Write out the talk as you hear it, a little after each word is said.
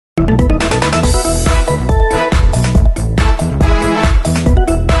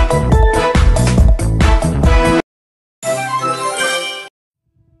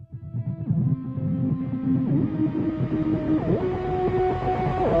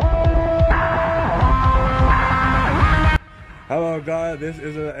So guys, this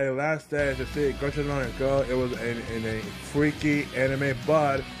is a last day to see Gushing Over Magical Girl. It was in a freaky anime,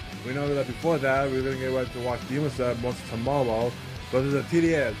 but we know that before that we're gonna get ready to watch Demon Slayer most tomorrow. But this is a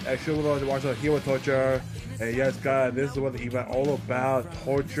TDS. Actually, we're going to watch a hero torture. And yes, guys, this is what the event all about: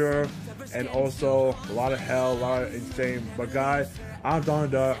 torture and also a lot of hell, a lot of insane. But guys, I'm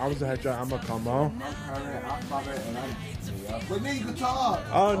Don Duck. I'm Mr. Headshot. I'm a combo. I'm Bobby, and I'm Nia. But Nia, you can talk.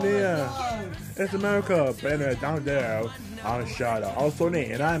 Oh, Nia. It's America. But anyway, down there, on Shadow. Also,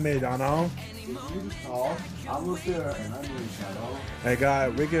 Nia, and I'm Madonna. You can talk. I'm Lucia, and I'm in Shadow. Hey,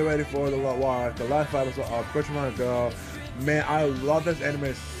 guys, we get ready for the last episode of Gushing Over Magical Girl. Man, I love this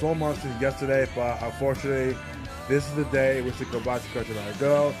anime so much since yesterday, but unfortunately, this is the day we should go back to Gushing Over Magical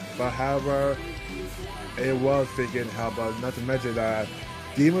Girl. But however, it was freaking hell, but not to mention that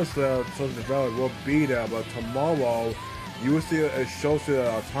Demon Slayer Social Development will be there, but tomorrow you will see a show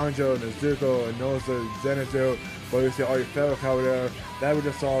to Tanjo, Nezuko, and Noza, Zenitsu, but you see all your favorite characters that we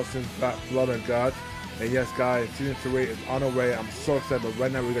just saw since Blood and Guts. And yes, guys, season 3 is on the way. I'm so excited, but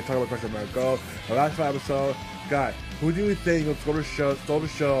right now we're going to talk about Gushing Over Magical Girl. The last 5 episodes, guys, who do you think will stole the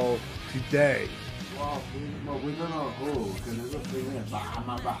show today? Well, we don't know who, because there's a feeling, but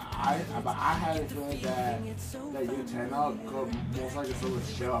I had a feeling that your channel could most likely steal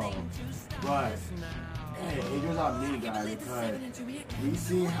the show. But hey, it was on me, guys, because we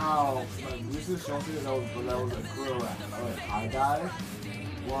see how we see the show that was a crew with High Guy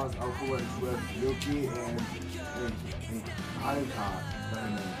was a crew with Yuki and Kayuka.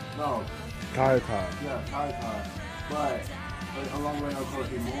 No. Kayuka. Yeah, Kayuka. But along with of course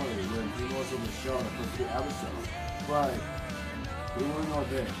Himori, when he was on the show the first 2 episodes. But we won't know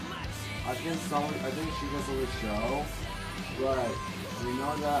this. I think she gets on the show, but we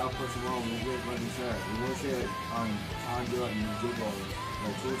know that of course tomorrow we get, like you said, we will see it on Tanjiro and Nezuko,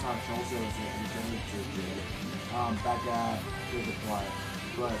 like 2 times show services and send back at the play.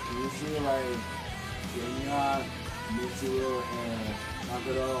 But can you see like Genya, Mitsuo, and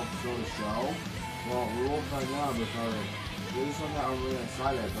Nagoro show the show? Well, we won't find out because this is something that I'm really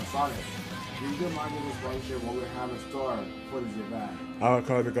excited. But Sonic, you can mind me this relationship what we have in store for this event.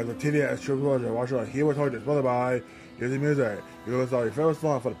 Okay, because the TDS show watch a hero torture sponsored by Using Music. You can install your favorite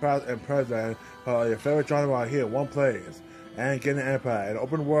song for the past and present, your favorite genre here in one place. And get an Empire, an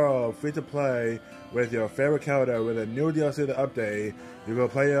open world, free to play with your favorite character with a new DLC to update. You can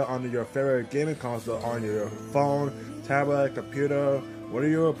play it on your favorite gaming console on your phone, tablet, computer,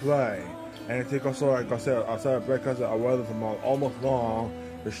 whatever you will play. And take also a celebrate because of weather tomorrow almost long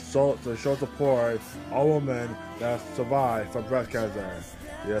to show support all women that survive from breast cancer.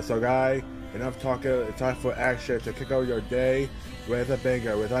 Yeah, so guys, enough talking. It's time for action to kick out your day with a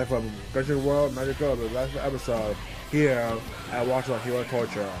banger. We're time for Gushing Over Magical Girl, the last episode here at Watch Our Hero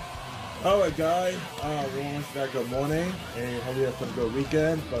Torture. Alright guys, we want to say good morning and hope you have some good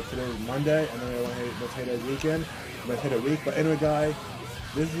weekend. But today is Monday and then we want to hit the weekend. Let's hit a week. But anyway guys,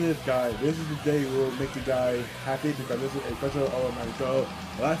 this is the day we will make you guys happy because this is a Gushing Over Magical Girl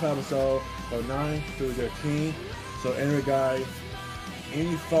last episode from 9 to 13. So anyway guys,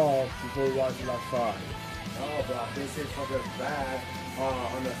 any thoughts before we watch the last 5? Oh, but I think it's fucking bad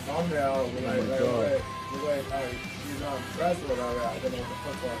on the thumbnail. We're like, she's not impressed with her. I don't know what the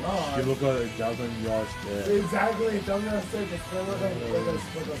fuck's going on. You look like a 1,000 yards there. Exactly, thumbnail said the film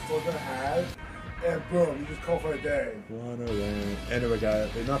with a soldier hat. And boom, you just call for a day. Run away. Anyway, guys,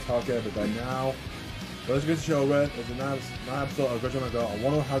 we're not talking about now. But let's get the show with. It's a 9 episode of Gushing Over Magical Girl. I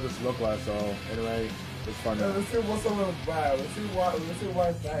wonder how this looks like. So anyway, it's fun. Yeah, let's see what's on the bad. Let's see why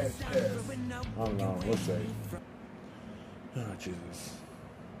it's bad. I don't know. We'll see. Oh Jesus.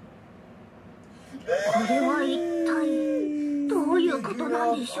 これは一体どういうこと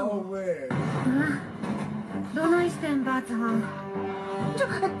なんでしょう。どないしてんバーツハン。ちょっ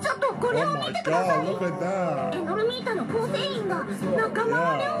とこれを見てください。エノルミータの構成員が仲間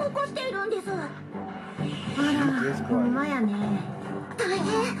割れを起こしているんです。あら、ほんまやね。大変。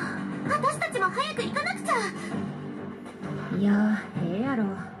私たちも早く行かなくちゃ。いや、ええやろ。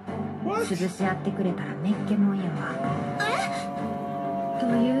潰し合ってくれたらめっけもんやわ。と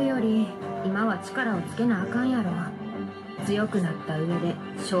いうより。今は力をつけなあかんやろ。強くなった上で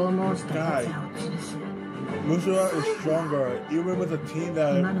消耗した奴らを潰す。Musura is stronger, even with a team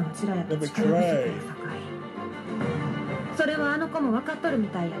that 今のうちらやと力不足やさかい。それはあの子も分かっとるみ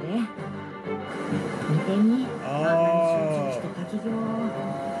たいやで。見てみ。あんなに集中して滝行を。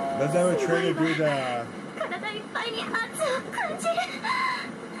Let's have a trainer do that. 体いっぱいに圧を感じる。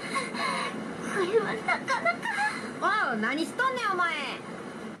これはなかなか。おう、何しとんねんお前。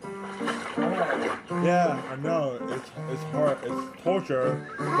Yeah, I know. It's hard. It's torture,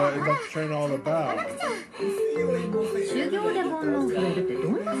 but it's like training all about. 修行で煩悩を触れるってど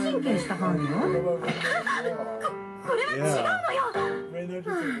んな神経した反応？これは違うのよ。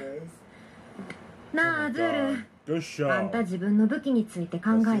なあアズール、 Good show. あんた自分の武器について考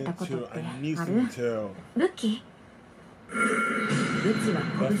えたことってある？武器？武器は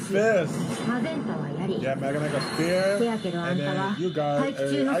拳、マゼンタは槍。せやけどあんたは大気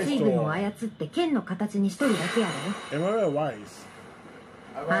中の水分を操って剣の形にしとるだけやろ。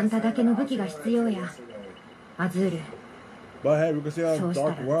あんただけの武器が必要やアズール。そうした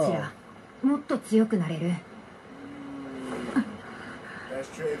らうちらもっと強くなれる。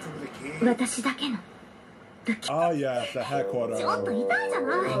私だけの武器。 Oh yes, the headquarters. ちょっと痛いじゃ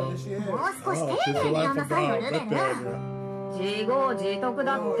ない。もう少し丁寧にやんなさいよルベル。自業自得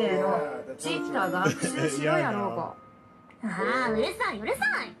だっての。ちった学習しろやろうか。ああ、うるさいうるさ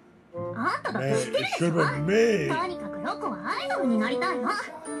い。あんただって知ってるでしょ。とにかくロコはアイドルになりたいの。な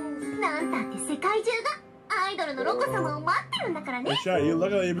んたって世界中がアイドルのロコ様を待ってるんだからね。待っ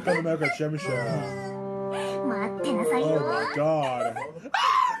てなさいよ。 Oh my god.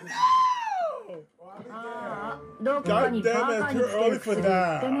 ああ、どこかにバカにつける薬売って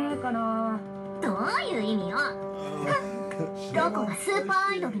ねえかな。どういう意味よ。ロコがスーパ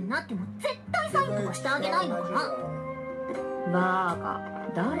ーアイドルになっても絶対サインとかしてあげないのかな。バーカ、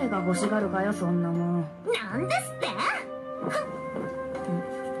誰が欲しがるかよそんなもん。なんですって。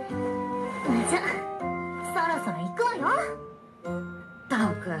じゃそろそろ行くわよ。った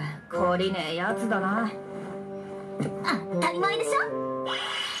く懲りねえやつだな。当たり前でしょ。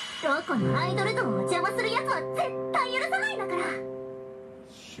ロコのアイドル道を邪魔するやつは絶対許さないんだから。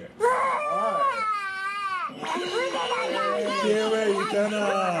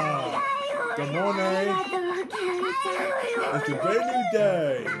Good morning. It's a great new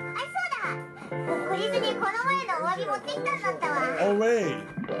day. クリスにこの前のお詫び持ってきたんだったわ。 Oh wait.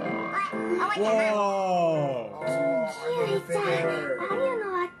 Whoa. キュウリちゃん、ああいうの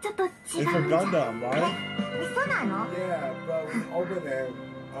はちょっと違う。 It's a Gundam, right? そうなの？ Yeah, but we opened it.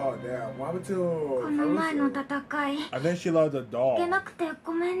 Oh damn, why would you? この前の戦い。 I think she loves the いけ doll. なくて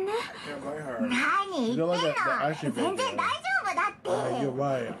ごめんね。 Can't blame her. 何言ってんの？全然大丈夫だって。 You're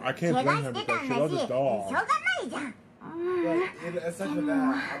right. I 怪 can't 我 blame し her てた because ん she だ loves し、 the しょう doll. がないじゃん。 But aside from that,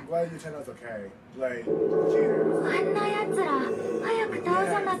 I'm glad you turned out okay. Like cheaters. あんな奴ら早く倒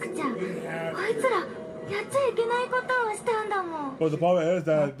さなくちゃ。こいつらやっちゃいけないことをしたんだもん。 But the problem is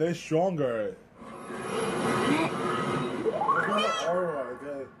that they're stronger.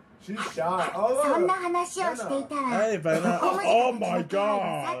 She's shy. Oh そん look. な話をしていたら、 Hey, Vanna. Oh my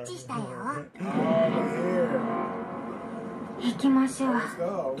god. 察知したよ。 Oh here. 行きましょう。 Let's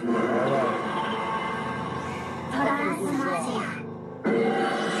go. トランスマジア。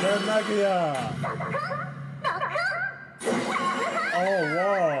 Magia. Oh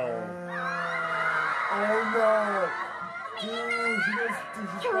wow. Oh no. Dude, she's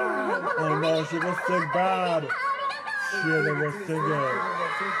Oh no, she was sick bad. Shit, it was singing.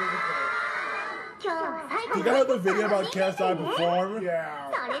 今日は最後 You got the video about Cast I perform? Yeah.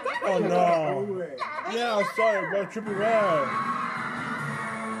 それじゃ Oh no. Do it. Yeah, I'm sorry, but Trippy Red.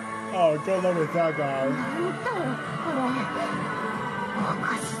 Oh, go love with that guy. なんだよこれ。お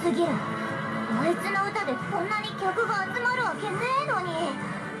かしすぎる。あいつの歌でこんなに客が集まるわけねえのに。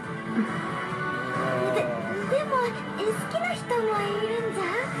でも好きな人もいるんじゃ。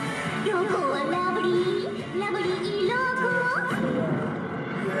ロコはラブリーラブリーロコ。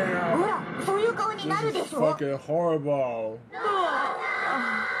 Yeah. ほらそういう顔になるでしょ。 Fucking horrible.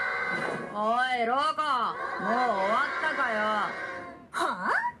 おいロコ、もう終わったかよ。は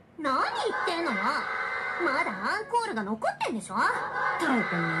あ？何言ってんのよ。まだアンコールが残ってんでしょ。タイ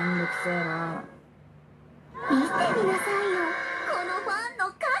プめんどくせえな。見てみなさいよ、このファンの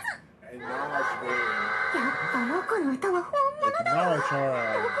数。 And now it's weird. やっぱロコの歌は本物 It's だ。 now ロ it's コ her. には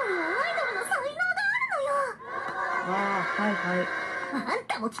アイドルの才能があるのよ。ああ、はいはい。あん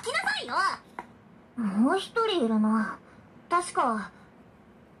たも聞きなさいよ。もう一人いるな。確か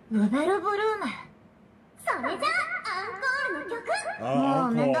ルベルブルーム。それじゃあアンコールの曲。も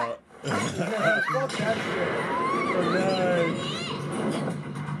うめんどい。 Fuck that shit.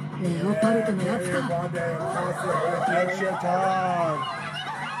 レオパルトのやつ Hey, か。 one day I'm constant. Take your time.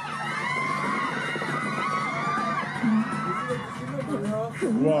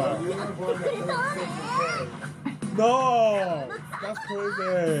 What? No! That's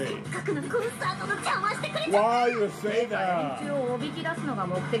crazy. 各のコンサートの邪魔してくれちゃう。 Why you say that? 一応おびき出すのが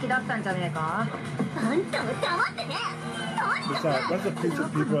目的だったんじゃねえか。あんたも黙ってね。とにかく Besides, that's a piece of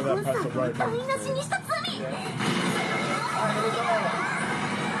people that passed away. 台無しにした罪。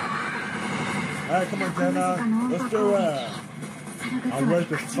Alright, come on, Jenna. Let's do it. I'm ready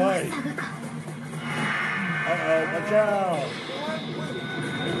to fight. Uh-oh, watch out.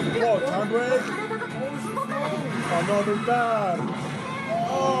 Whoa, time break? Oh no, they're bad.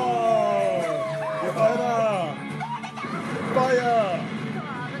 Oh, Jenna. Fire.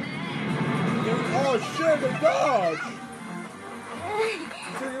 Oh shit, they dodged.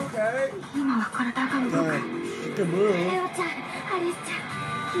 Are you okay? Damn, she can move.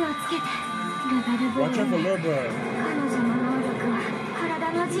 Watch out for Lurber.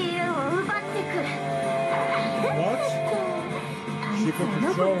 What? She can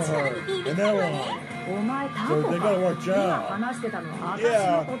control her and everyone. So they gotta watch out.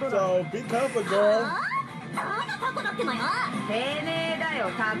 Yeah, so be careful, girl.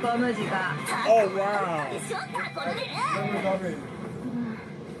 Oh, wow.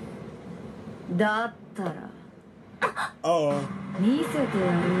 だったら Uh-oh. 見せてやるよ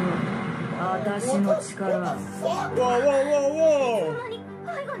私の力 Whoa, whoa.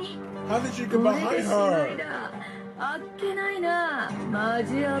 How did she get behind her? あっけないなマ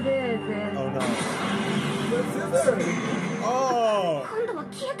ジやべえぜ Oh, no. Oh. 今度は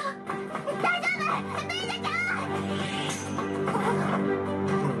消えた大丈夫ベイダちゃん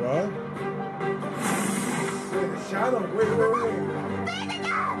What? Shadow, wait.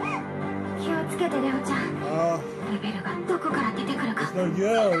 気をつけてレオちゃんレベルがどこから出てくるか It's no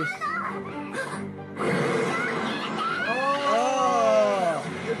use. Oh,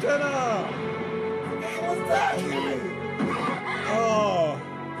 Lieutenant. What's that? Oh.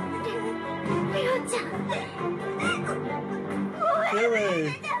 レオちゃん Kiwi.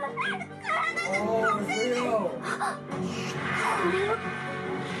 Oh, Leo. これは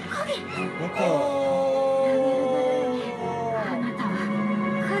影 What the? あなたは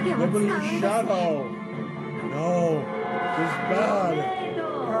影を使うん Nobody's ですね shadow. No. This is bad.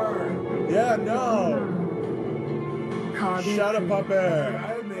 Yeah, no. Shadow puppet.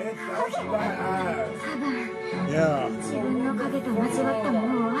 多分 Yeah. 自分の影と間違ったも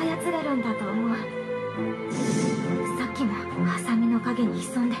のを操れるんだと思うさっきもハサミの影に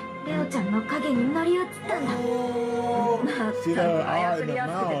潜んでレオちゃんの影に乗り移ったんだまったく操りや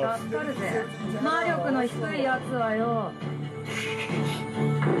すくて助かるぜ魔力の低いやつはよ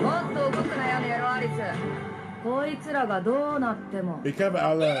もっと動くなよネロアリスこいつらがどうなっても Be careful,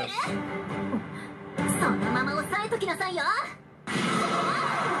 Alice. そのまま押さえときなさいよ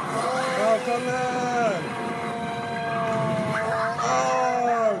Oh, come in.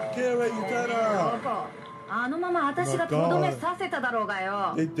 Oh, Kiwi, you gotta. あのまま私がとどめさせただろうが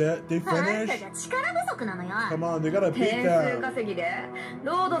よ Theyあんた finished? が力不足なのよ Come on, they gotta beat 点数 them. 稼ぎで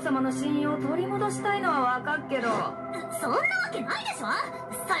ロード様の信用を取り戻したいのは分かっけどそんなわけないでしょ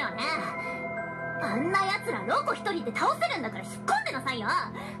そうよねあんな奴らロコ一人で倒せるんだから引っ込んでなさいよ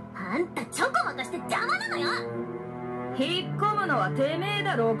あんたちょこまかして邪魔なのよ引っ込むのはてめえ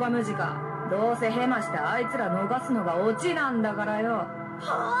だロコムジカどうせヘマしてあいつら逃すのがオチなんだからよは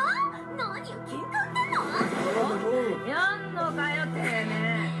あ何よ喧嘩売ってんのやんのかよてめ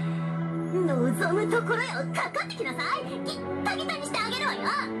え望むところへかかってきなさいギッタギタにしてあげるわよ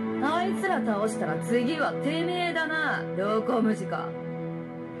あいつら倒したら次はてめえだなロコムジカ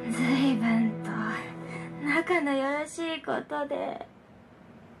随分と仲のよろしいことで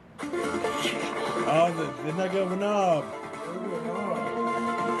Oh, they're not giving up.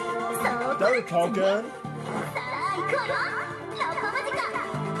 They're talking. さあ行くわよロコムジカ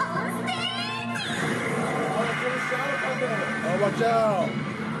オンステー Oh, watch out.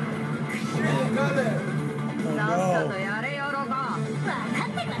 さっ Oh, さと no. やれよロコ分かっ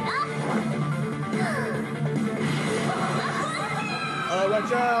てるわよ Oh,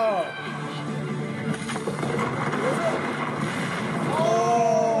 watch out.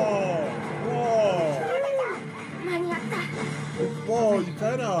 Oh, whoa. 間に合った Whoa, you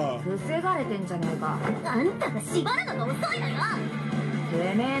kinda. 防がれてんじゃねえかあんたが縛るのが遅いのよ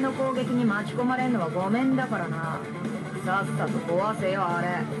てめえの攻撃に巻き込まれんのはごめんだからなさっさと壊せよあ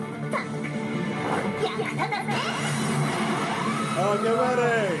れたく役立たぜ Oh, get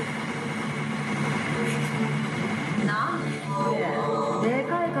ready. なんで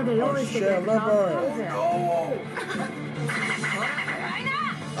かい影用意してくれて助かるぜ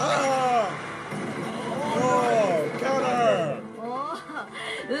Ah! Oh, counter. おお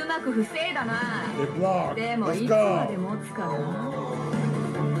うまく防いだな They block. でも Let's いつまで go. 持つかな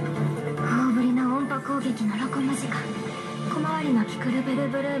大ぶりな音波攻撃のロコムジカ小回りの利くルベル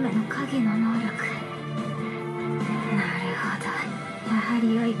ブルームの影の能力なるほどやは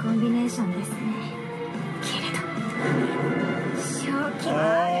り良いコンビネーションですねけれど正気は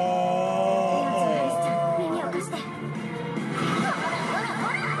あるエアちゃんアリスちゃん耳を貸してほらほらほ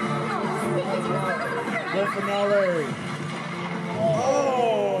らもうステージの The finale.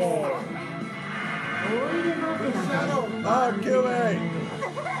 Oh! Oh, kill me!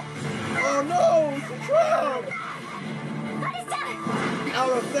 Oh no! It's a trap!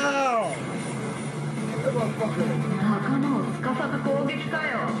 Alice, now!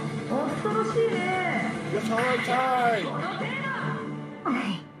 It's hard time!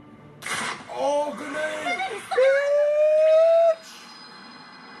 Oh, grenade!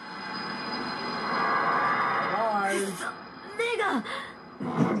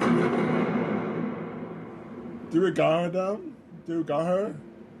 Do we got her down? Do we got her?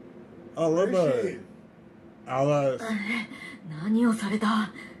 I love her. Alice. 何をされ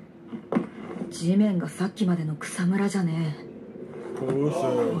た？地面がさっきまでの草むらじゃねえ。これ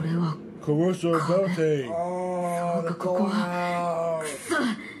はCommercial ability. そうか、ここはくそ。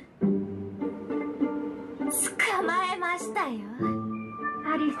捕まえましたよ。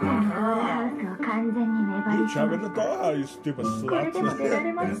アリスさんのドールハウスを完全に粘り You trapped in the dollhouse, you stupid これ slut. でも出ら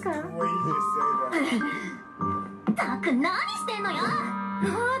れますか？たく何してんのよ。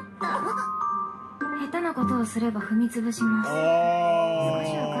下手なことをすれば踏み潰します。少し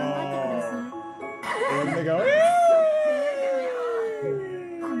は考えてください。 And they go,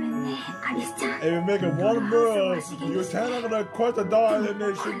 ごめんね、アリスちゃん。 if you make a one move, you stand over the across the door and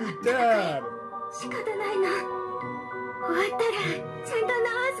they should be dead. 仕方ないな。終わったらちゃんと直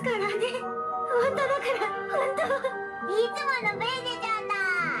すからね。本当だから本当。いつものベイジちゃんだ。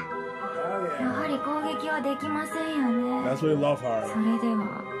やはり攻撃はできませんよね。 That's why we love そ her. れでは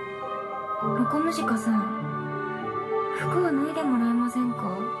ロコムジカさん、服は脱いでもらえませんか？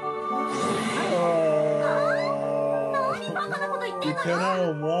 何バカなこと言ってん You のよ。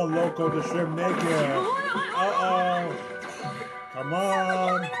 cannot one local to strip naked. Uh-oh. Come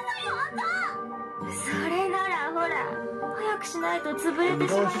on. それならほら、早くしないと潰れ If て you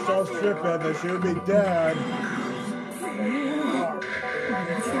しまい don't ます stop よ。 stripping, they should be dead. 同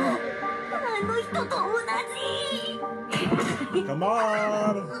じだ。あの人と同じ。 Come on. 分か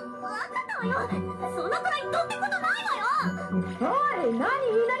ったわよ。そのくらいどってことないわよ。おい、何言いな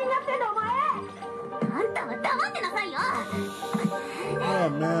りになってんだお前。あんたは黙ってなさいよ。 Oh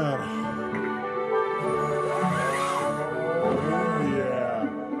man. Yeah.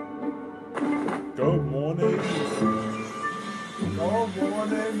 Good morning. Good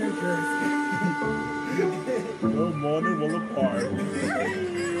morning, New Jersey. Good morning, Willow Park.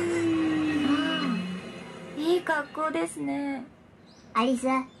 いい格好ですね。アリス、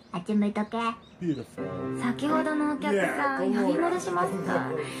あっち向いとけ。 Beautiful. 先ほどのお客さん、呼び戻します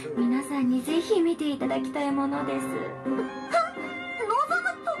か？皆さんにぜひ見ていただきたいものです。望む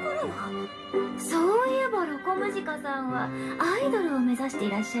ところは？そういえばロコムジカさんはアイドルを目指してい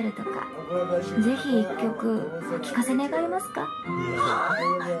らっしゃるとか。ぜひ一曲お聴かせ願えますか？こんな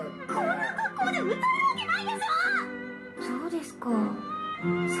格好で歌えるわけないでしょ。そうですか。そ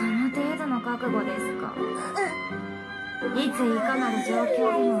の程度の覚悟ですか。いついかなる状況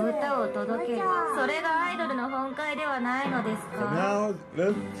でも歌を届ける、それがアイドルの本懐ではないのです So か。 now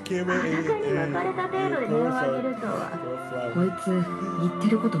let's keep it 中に巻かれた程度で電話あげるとは。こいつ言って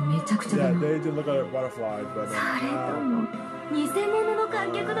ることめちゃくちゃだ Yeah, な。 they do look like butterflies, but それとも偽物の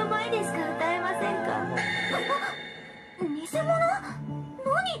観客の前でしか歌えませんか。偽物？何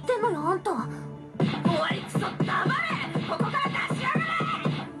言ってんのよあんた。おいクソ黙れ、ここから出しやが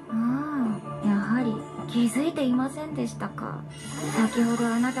れ。やはり気づいていませんでしたか。先ほど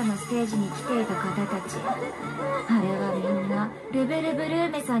あなたのステージに来ていた方たち、あれはみんなルベルブルー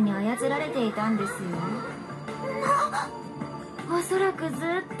メさんに操られていたんですよ。おそらくずっ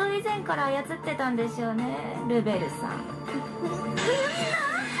と以前から操ってたんでしょうね、ルベルさん。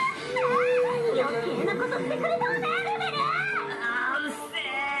余計なことしてくれたわね、ルベル。うっせ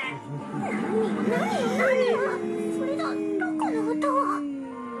え。何よそれだ、どこの音は。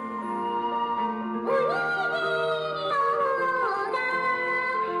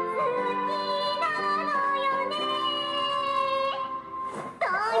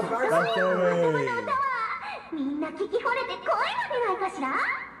みんな聞き惚れて声が出ないかしら。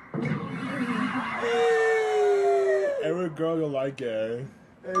 every girl will like it.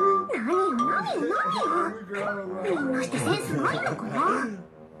 何よみんなしてセンスないのかな。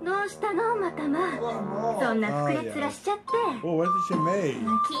どうしたのまたま。そんな膨れつらしちゃって。 Oh, what did she make? 聞い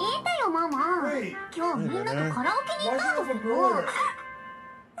てよママ。今日みんなとカラオケに行ったんですよ。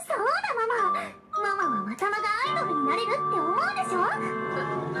そうだママ。ママはまたまがアイドルになれるって思うでしょ。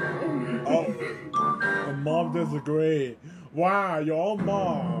 Oh, her mom disagree. Wow, your own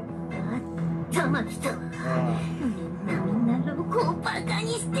mom. 頭きた。みんなロコをバカ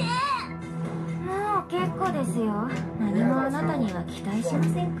にして。もう結構ですよ。何もあなたには期待しま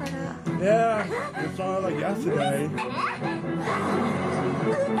せんから。Yeah, it's all like yesterday. 歌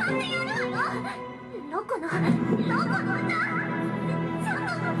ってやるわよ。ロコの歌。ちゃん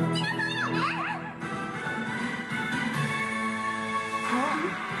と聞きなさいよね。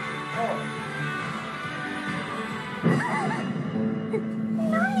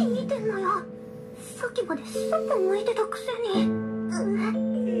何見てんのよ。さっきまでそっぽ向いてたくせに。見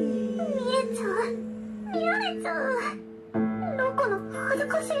えちゃう。見られちゃう。ロコの恥ず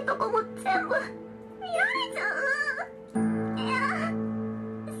かしいとこも全部見られちゃう。いや、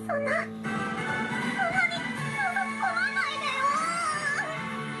そんなに覗き込まないでよ。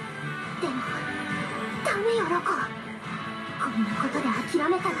でもダメよロコ。こんなことで諦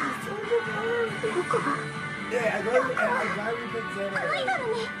めたらロコはアイド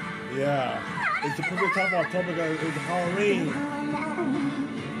ルに。 Yeah, it's the perfect time for October because it's Halloween.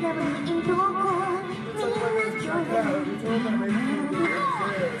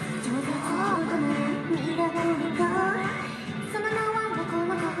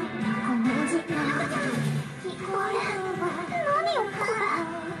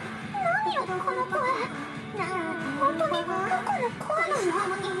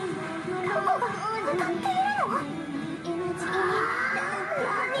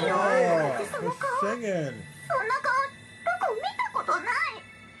 Oh, they're singing. そんな顔どこ見たことない。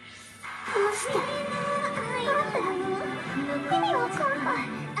どうしてだって意味わかんない。何わかんない。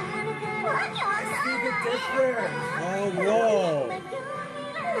 Oh, whoa. な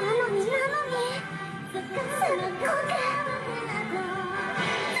のにすっごく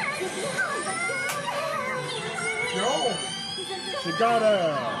No, she got her.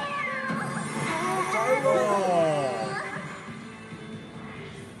 Oh.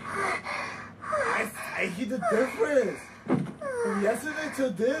 I hear the difference from yesterday to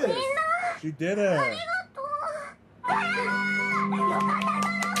this. She did it. Oh,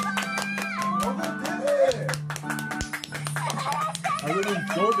 they did it. I really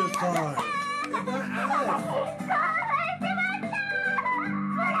enjoyed this time. It's not ass.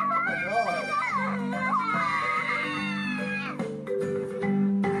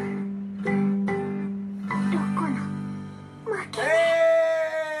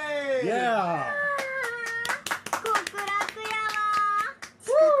 Hey! Yeah. 極楽やわ。近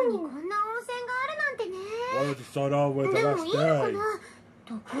くにこんな温泉があるなんてね。 Wanted to start off with the でも last いいのか day. な。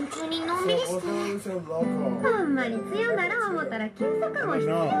特訓中にのんびりして。 So local. ほんまに強なら思ったら休息も必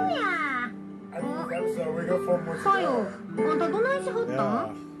要や。 I think this episode we got 4 more to さよ、 go. あんたどないしはったん？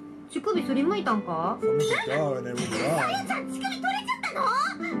 Yeah. 乳首すりむいたんか？ Someone should go and then we さ go. ゆちゃん乳首取れちゃったの？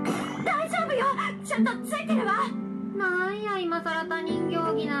大丈夫よ、ちゃんとついてるわ。なんや今さら他人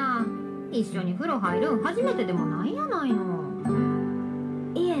行儀な。一緒に風呂入るん初めてでもないやないの。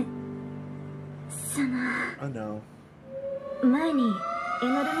いえ、その I know. 前にエ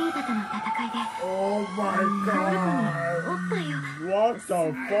ノルミータとの戦いで Oh my ハルコに god. おっぱいを What the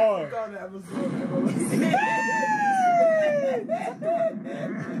fuck? That episode ever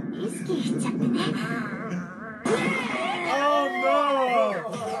意識しちゃってね。 Oh no!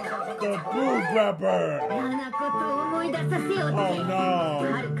 The boob grabber! 嫌なことを思い出させようって。 Oh no!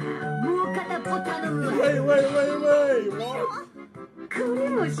 はるかもう片っぽ頼むわ。 Wait! What? これ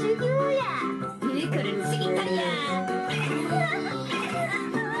も修行や。いいからちぎったりや。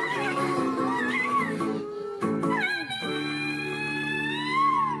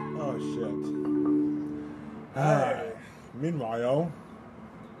 Oh shit. Hey. Meanwhile,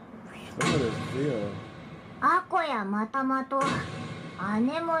 look at this view. アコやまたまと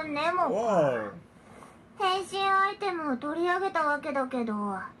姉もネモ Whoa! 変身アイテムを取り上げたわけだけ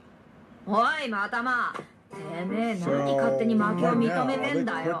ど。おいまたま、てめえ何勝手に負けを認めてん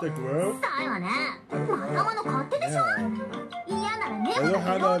だよ。 The group? だよね、またまの勝手でしょ。 嫌ならネモ They だ don't け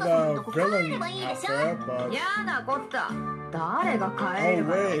have ロードさんの the とこ帰れ villain ばいいでし out ょ。 there, but 嫌なこった誰が帰 oh る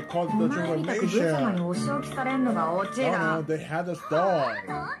わ。 wait, it caused お the 前みたくブスマに transformation. お仕置きされんのがオチ Oh だ。 no, they had the star.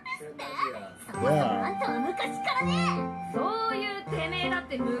 なんですって。そもそもあんたは昔からね。そういうてめえだっ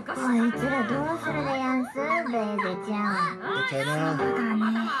て昔から。あいつらどうするでやんす、ベーゼちゃん。 Okay, now.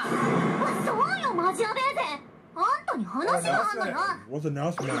 そうよマジアベーゼ。あんたに話があんのよ。 What's the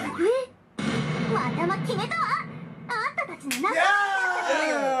announcement? またま決めたわ。あんたたちの仲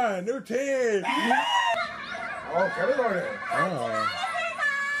Yeah! New team! Oh, Kelly Oh.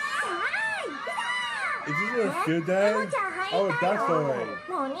 Is this a field day? Oh, that's the way.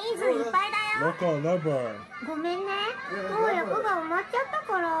 もう人数いっぱいだよ。 Local lover. ごめんね。もう役が埋まっちゃった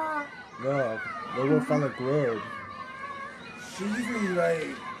から。 Look, they will find a group. She usually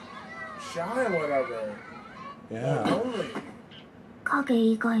like shy or whatever. Yeah. Lonely. 影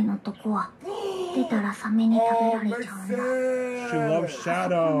以外のとこはってたらサメに食べられちゃうんだ。 She loves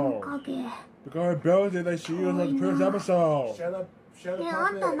Shadow. Because her ability that she used in the first episode. あ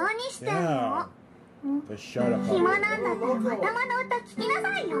んた何してんの？ Yeah. The Shadow. 暇なんだったらまたまた歌聞きな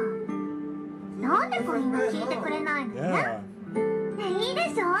さいよ。なんでこれ今聞いてくれないの？ Yeah. いいでし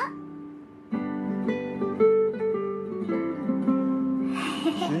ょ？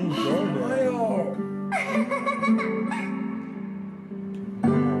 She enjoyed it.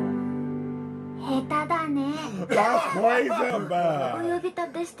 下手だね。 That's crazy, お man. 呼び立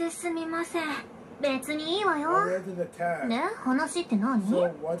てしてすみません。別にいいわよ。ね、話って何？改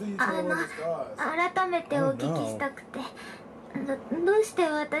めてお聞きしたくて。どうして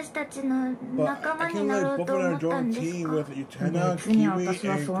私たちの But 仲間 I に can't な let ろう both と of 思 them ったん join です team か？ with Utena, 別に Kiwi, 私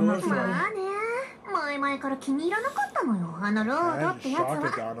は and そんな Chloe. まあね、前々から気に入らなかったのよ、あのロードってやつ Shock it,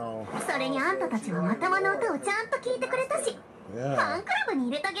 は。 Dano. それにあんたたちはまたまの歌をちゃんと聞いてくれたし、ファン Yeah. クラブに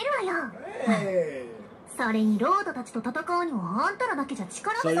入れてあげるわよ。それにロードたちと戦うにはあんたらだけじゃ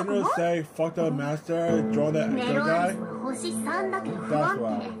力 So 不 you're 足 gonna よ。 say fuck the master, join that メ other ロアリ guy? スは星3だけど不安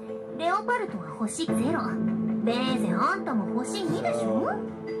定。レオパルトは星0。ベーゼあんたも星2でしょ。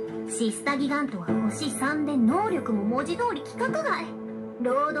シスタギガントは星3で能力も文字通り規格外。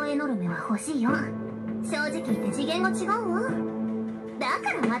ロードエノルメは星4。正直言って次元が違うわ。だ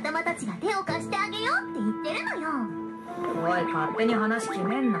からまたまたちが手を貸してあげようって言ってるのよ。おい、勝手に話決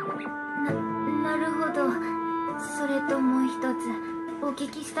めんな。なるほど。それともう一つお聞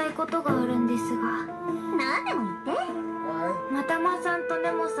きしたいことがあるんですが。何でも言って。またまさんと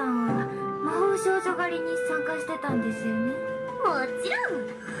ネモさんは魔法少女狩りに参加してたんですよね。もちろん。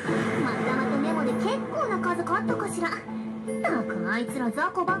またまたネモで結構な数買ったかしら。なんかあいつら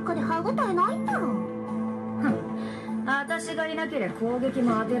雑魚ばっかで歯応えないんだろう。私がいなければ攻撃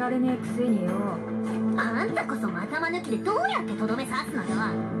も当てられねえくせによ。あんたこそ頭抜きでどうやってとどめ刺すのよ。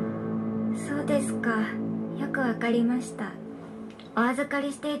そうですか。よくわかりました。お預か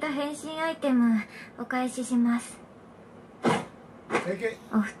りしていた変身アイテムお返しします。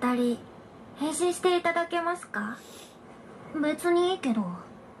お二人変身していただけますか？別にいいけど。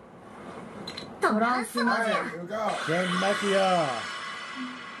トランスマジア。 Grand Mafia.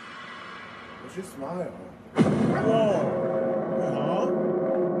 What's your smile? Whoa.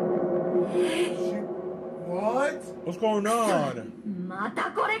 What? What's going on? ま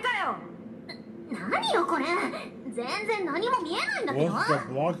たこれかよ。何よこれ。全然何も見えないんだけど。 What's the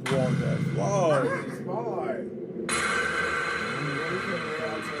block wall there? Whoa. Smile.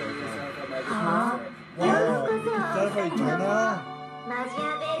 は Wow. Is that by Utena? マジア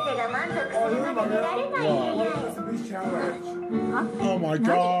ベーゼが満足するまで見られないやや。 It's a big challenge. Oh my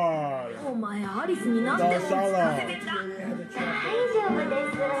god. お前アリスになんてもん使わせてんだ。大丈夫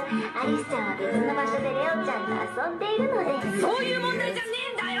です。アリスちゃんは別の場所でレオちゃんと遊んでいるので。そういう問題じゃね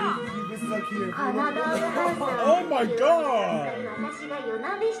えんだよ。 This is so cute. この道具ハウスを Oh my god. 私が夜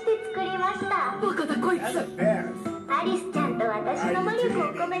なべして作りました。バカだこい That's つ。 the best. アリスちゃんと私の魔力を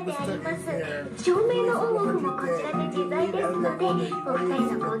込めてあります。照明のオンオフもこちらで自在ですので、お二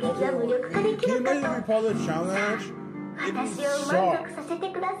人の攻撃は無力化でき Can る you か maybe と。 be part of the challenge? 私を満足させて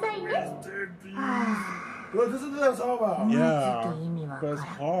くださいね。は Look, this is what I'm talking about. Yeah. ぁ。意味わか But ら it's ん。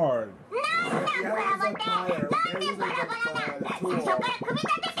 hard. なんだコラボって。なんでバラバラな。最初から組み立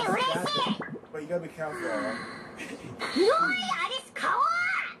てて嬉しい。 But you gotta be careful. おいアリス顔。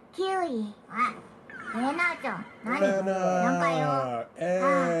キウイ。あ、レナーちゃん。何？なんかよ。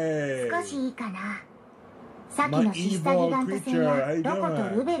 Hey. 少しいいかな。さっきのシスタギガント戦やロコと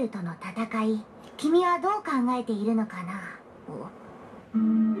ルベルとの戦い、君はどう考えているのかな。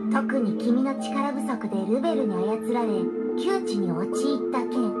特に君の力不足でルベルに操られ窮地に陥った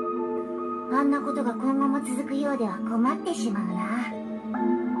件、あんなことが今後も続くようでは困ってしまうな。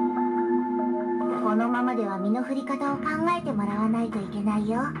このままでは身の振り方を考えてもらわないといけない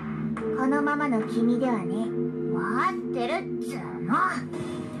よ。このままの君ではね。待ってるっつーの。うわあ、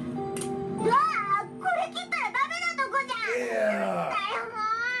これ切ったらダメなとこじゃん。 Yeah. だよ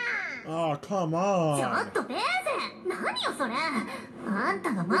もう。 Oh, come ちょ on. っとベーゼ、何よそれ。あん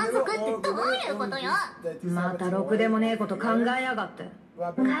たが満足ってどういうことよ。またろくでもねえこと考えやがって。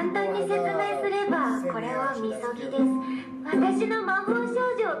簡単に説明すればこれはみそぎです。私の魔法少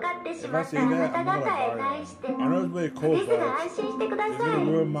女を飼ってしまったあなた方へ対しての。 I know it's really cold, ですが but 安心してください。 it's gonna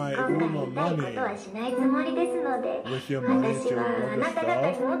ruin my 今 ruin 回 my 痛いことは money. しないつもりですので、 With your money 私 to はあ work な and た方に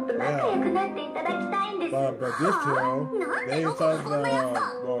stuff. もっと仲良く Yeah. なっていただきたいんです。 But this は girl, あ、なん they でどこ inside がそんなやつだ。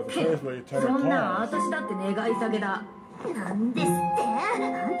 well, the place where you turn そん the なん car. 私だって願い下げだ。なんですって。あ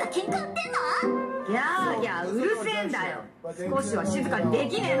んた喧嘩売ってんの？ギャーギャーうるせえんだよ。少しは静かにで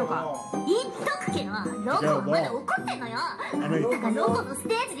きねえのか。言っとくけど、ロコはまだ怒ってんのよ。あんたがロコのス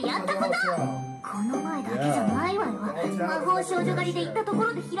テージでやったこと。この前だけじゃないわよ。魔法少女狩りで行ったとこ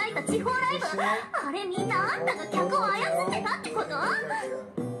ろで開いた地方ライブ、あれみんなあんたが客を操ってたってこと？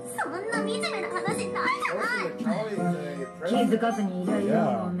そんな惨めな話ないじゃない。気づかずにいりゃいい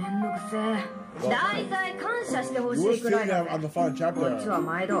のめんどくせえ。大体感謝してほしいくらいだ。こっちは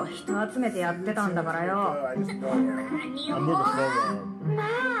毎度人集めてやってたんだからよ。何を。まあ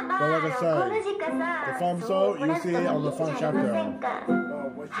まあ、この時間さ、そう怒らずともいいじゃありませんか。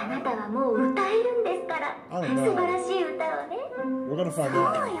あなたはもう歌えるんですから、素晴らしい歌をね。そうよ、そうよ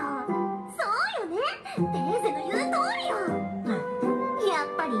ね。デーゼの言う通りよ。やっ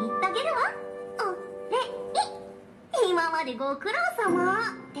ぱり言ってあげるわ。今までご苦労様。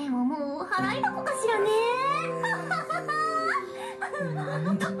でももうお払い箱かしらね。な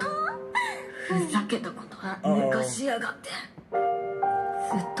んだと、ふざけたことは抜かしやがって。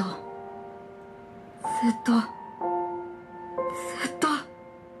ずっと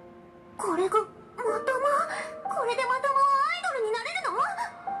これでまたもアイドルになれる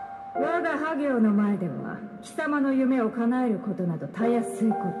の？我がハ行の前では貴様の夢を叶えることなどたやすい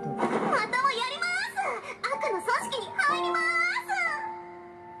こと。またもやります。悪の組織に入ります。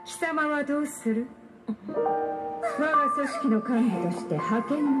貴様はどうする？我が組織の幹部として派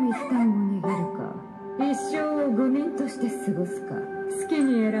遣の一端を握るか、一生を愚民として過ごすか、好き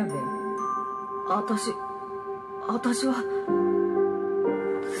に選べ。私は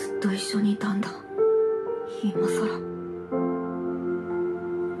ずっと一緒にいたんだ。今さら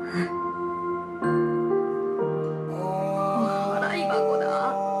お払い箱だ。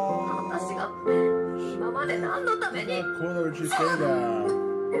私が今まで何のために。何が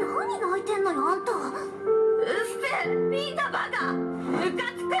開いてんのよあんた。うっせえ、みんなバカ。ム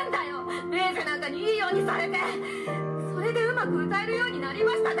カつくんだよ。レーゼなんかにいいようにされて、それでうまく歌えるようになり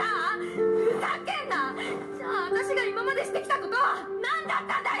ましたな。ふざけんな。じゃあ私が今までしてきたことは何だっ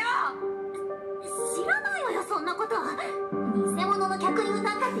たんだよ。知らないわよそんなこと。偽物の客に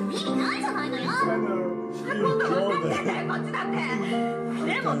歌ったって意味ないじゃないのよ。今度は分かってんだよこっちだって。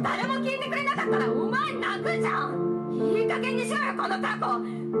でも誰も聞いてくれなかったらお前泣くじゃん。いい加減にしろよこのタコ。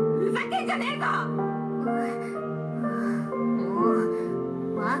ふざけんじゃねえぞ。もう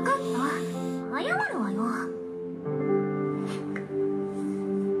分かった。謝るわよ。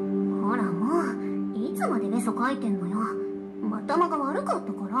ほらもういつまでメソ書いてんのよ。頭が悪かっ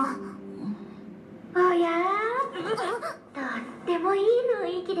たから。おやー、とってもいい雰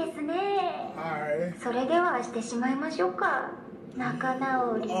囲気ですね。それではしてしまいましょうか。仲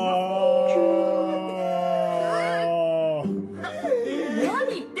直り。何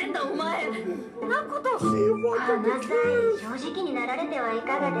言ってんだお前。なこと。花さん、正直になられてはい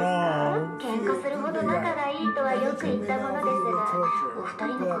かがですか？喧嘩するほど仲がいいとはよく言ったものですが、お二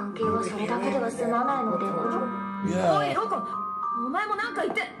人の関係はそれだけでは済まないのでは？おいロコ、お前もなんか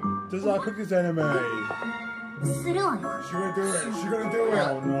言って。This is our cookies anime. するわよ。She's gonna do it. She's gonna do it.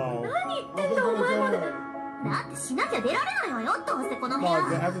 Oh no. 何言ってんだお前まで。だってしなきゃ出られないわよ。どうせこの部屋。Come on,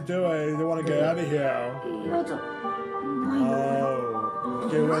 they have to do it. They want to get out of here. 嫌じゃないの。Oh,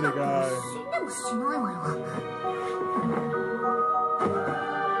 get ready, guys. 死んでもしないわよ。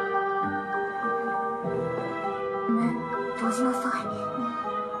ね、閉じなさい。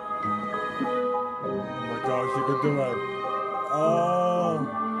Oh my gosh, you can do it. Oh.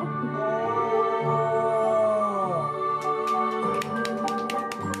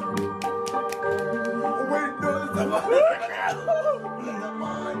 Wait, no, it's not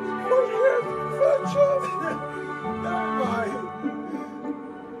mine. Not mine.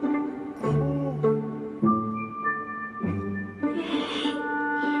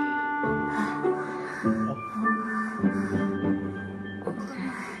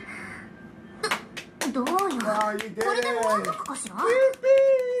どうよ。これで満足かしら？そん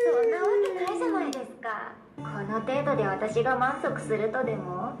なわけないじゃないですか。この程度で私が満足するとで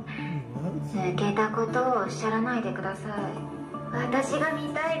も？抜けたことをおっしゃらないでください。私が見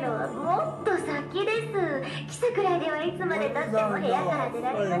たいのはもっと先です。キサくらいではいつまでたっても部屋から出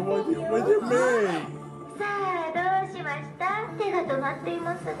られませんよ。さあどうしました？手が止まってい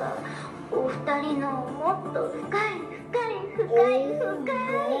ますが、お二人のもっと深い愛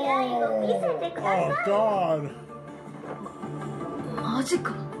を見せてください。マジ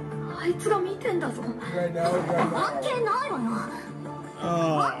か。あいつが見てんだぞ。関係ないわよ。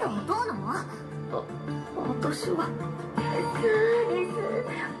あんたはどうなの？私はそうです。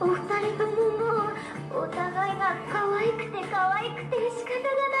お二人とももうお互いが可愛くて仕方が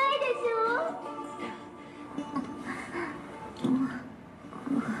ないでしょう。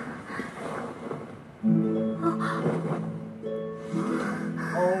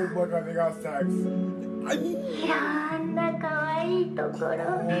Oh my god, they got sex. いろんな可愛いところ、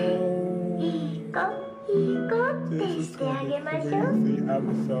いいいい子ってしてあげましょう。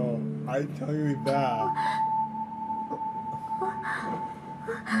 episode. I tell you that.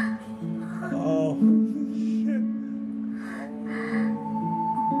 Oh shit.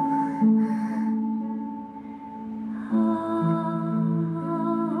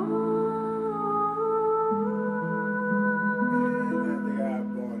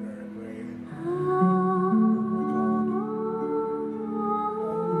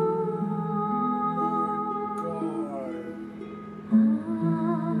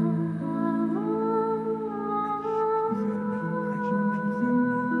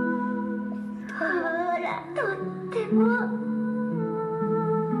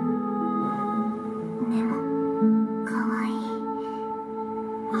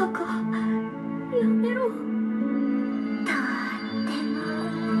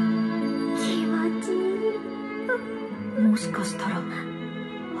もしかしたら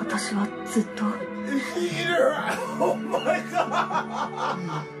私はずっと。お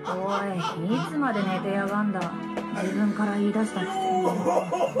い、いつまで寝てやがんだ。自分から言い出したくせに。ほ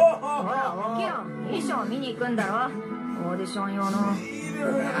ら起きろ、衣装見に行くんだろ。オーディション用の。いつ使う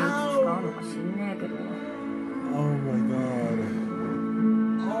のか知んねえけど。 Oh my god.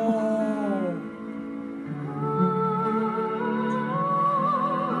 Oh.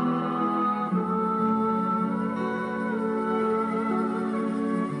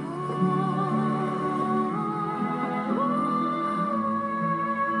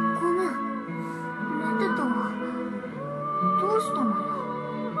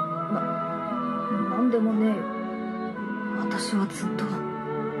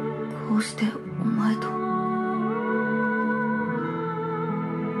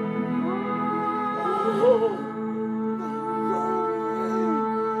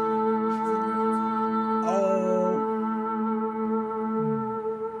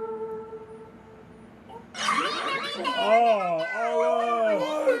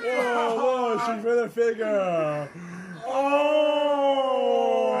 Figure. Oh!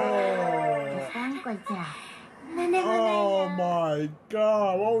 Oh my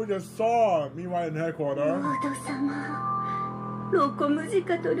god, what we just saw? Meanwhile in headquarters. ロコムジ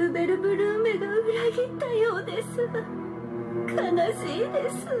カとルベルブルーメが裏切ったようです。悲しいで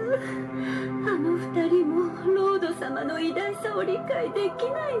す。あの二人もロード様の偉大さを理解でき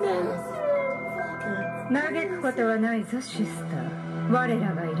ないなんて。嘆くことはないぞ、シスター。 我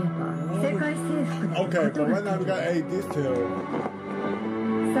らがいれば世界征服のことができる。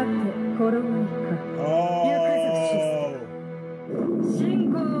さて、コロマイカ、行くぞシスター。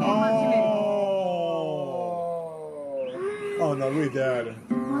進行を始める。Oh no, we dead.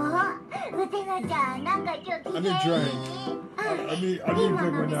 ウテナちゃん、なんかちょっときれい。I need drink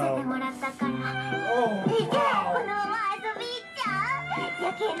right now. 見せてもらったから。じゃあこのまま遊び行っちゃう。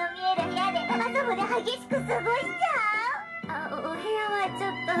夜景の見える部屋で遊ぶで激しく過ごしちゃう。 お部屋はちょ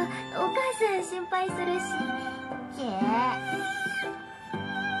っとお母さん心配するし。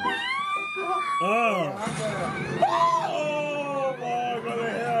Oh my god,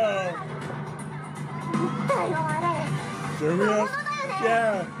 hell! Serious?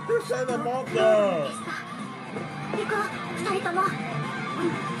 Yeah, you're saying the monster!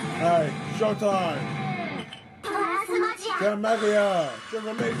 Hey, showtime! Transmagia!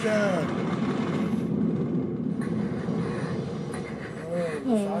 Transformation!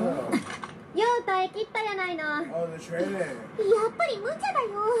 用途へ切ったやないの。やっぱり無茶だよ。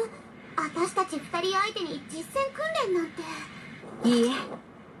私たち二人相手に実戦訓練なんて。いい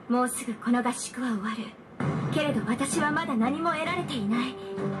え、もうすぐこの合宿は終わる。けれど私はまだ何も得られていない。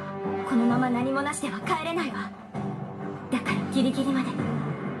このまま何もなしでは帰れないわ。だからギリギリまで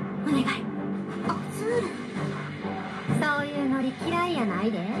お願い。アズール、そういうノリ嫌いやな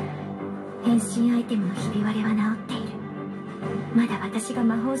いで。変身アイテムのひび割れは治っている。 まだ私が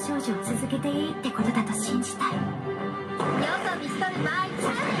魔法少女を続けていいってことだと信じたい。よそ見しとる場合ちゃ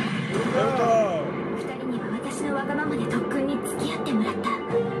う。二人には私のわがままで特訓に付き合ってもらった。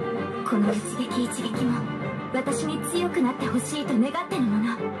この一撃一撃も私に強くなってほしいと願ってるも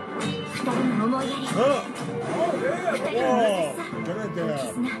の。二人の思いやり、二人の優しさ、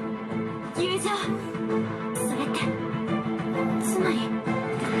絆、友情、それってつまり。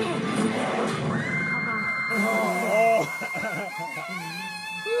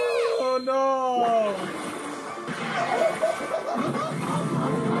 Oh no!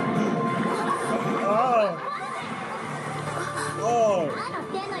 Oh! Oh!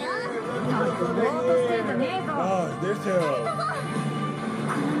 Oh, this too.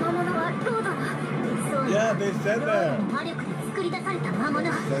 Yeah, they said that. That's the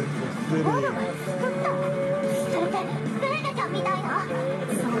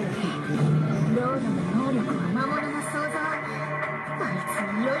city. ロードの能力は魔物の想像。あいつ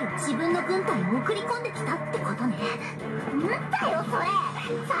いよいよ自分の軍隊を送り込んできたってことね。なんだよそれ、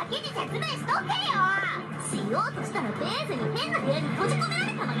先に説明しとけよ。しようとしたらベースに変な部屋に閉じ込めら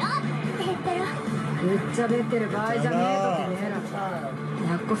れたのよ。てっぺろぶっちゃべってる場合じゃねえとてめえら。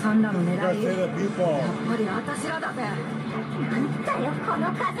やっこさんらの狙いやっぱり私らだぜ。なんだよこ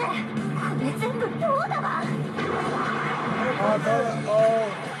の数、これ全部どうだわ。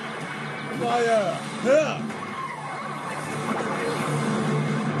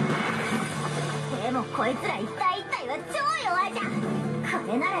でもこいつら一体一体は超弱いじゃん。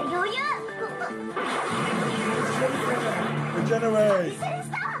これなら余裕。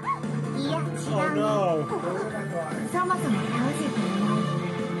いや違う、そもそも倒せていない。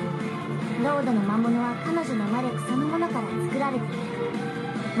ロードの魔物は彼女の魔力そのものから作られている。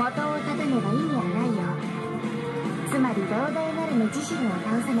元をたどめば意味はないよ。つまりロードエナルム自身を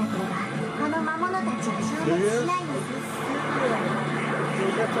倒さなければこの魔物たちは消滅しないのです。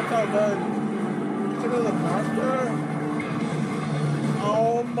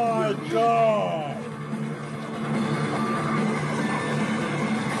Oh my god!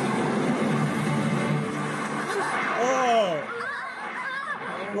 Oh!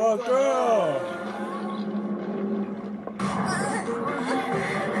 What's up?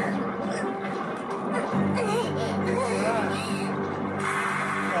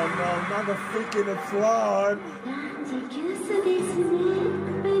 Oh no, not the freaking slime!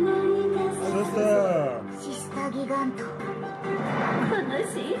 Sister! シスタギガント。悲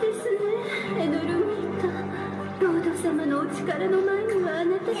しいですね、エノルミータ。ロード様のお力の前にはあ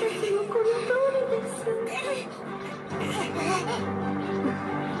なたたちもこの通りです。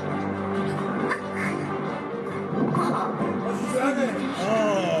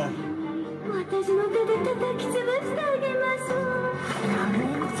私の手で叩き潰してあげましょう。ダメ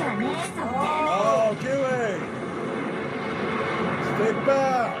じゃねえぞ。Oh, kill it! Stay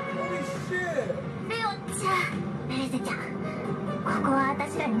back! レオちゃん、ベルゼちゃん、ここは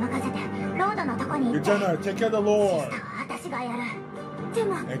私らに任せてロードのとこに行って。Eugenia, take care of the Lord. 私がやる。で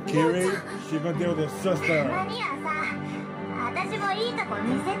も And Kiri, she's gonna deal with his sister. マニアさ、私もいいとこ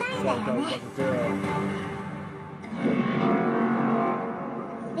見せたいんだよね。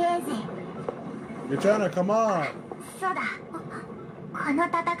ベーゼ。Eugenia, come on. そうだ。この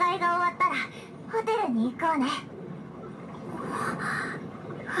戦いが終わったらホテルに行こうね。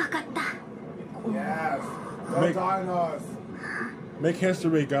わかった。Yes. Don't die on us. Make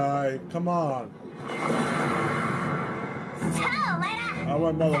history, guy. Come on. さあお前ら。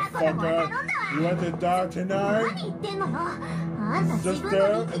Alright, motherfucker. You want to die 何 tonight? 言ってんのよ。あんた自分 Sister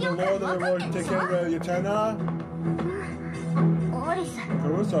の and 力 the 量から Lord 分 of か the って Lord るで take し care ょ。 of Eugenia? オリス、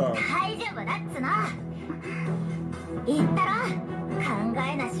 Carissa. 大丈夫だっつの。言ったろ、考え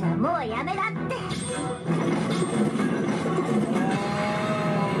なしはもうやめだって。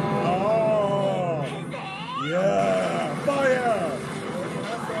Oh! Yeah! Fire!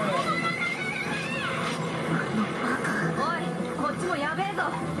 おい、こっちもやべえぞ。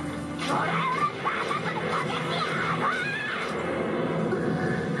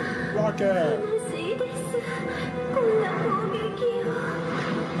Rocket! 悲しいです。こんな攻撃を。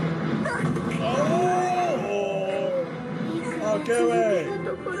Oh! Oh, kill it! と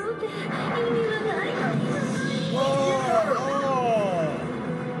ころで意味はないのに。Oh!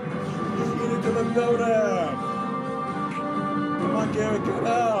 Get into the building! Come on, Gary, get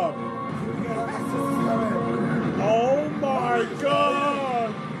up! Oh my god!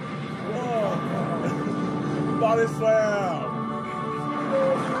 Oh. Body slam!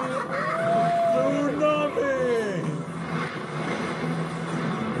 Tsunami!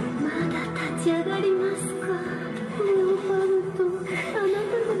 まだ立ち上がりますか。レオパルト、あな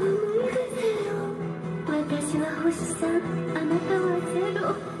たは無理ですよ。私は星3、あなたは0。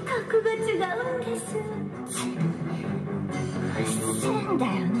格が違うんです。せんだよ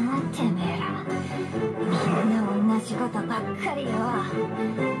な、てめえら。みんな同じことばっかりよ。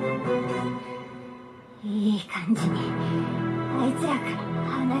いい感じにあいつらから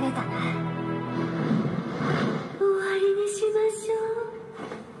離れたな。終わりにしましょ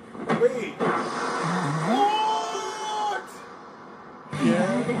う。Wait! What? ま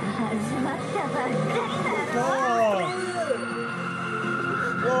だ始まったばっかりだろ。 God!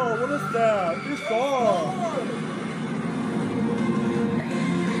 Whoa, what is that? You saw!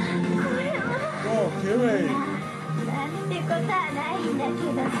 Oh, Kiri! なんてことはないんだけ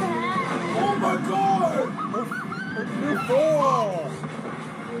どさ。 Oh my god! You saw!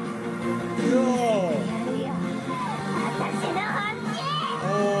 Yo! やるよ、私の本気。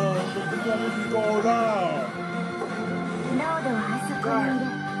 Oh, the damage is going down! ロードはあそこにい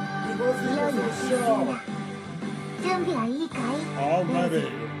る。準備はいいかい？ All ready.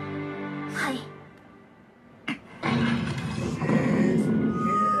 はい。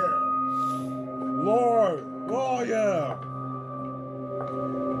Lord, warrior.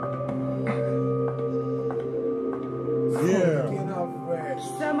 Yeah. 貴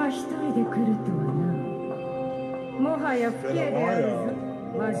様一人で来るとはな。もはや不敬であるぞ、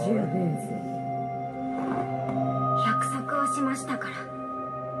マジューベーゼ。約束をしましたから。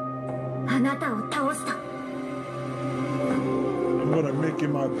あなたを倒すと。I'm gonna make you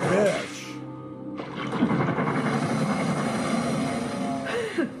my bitch.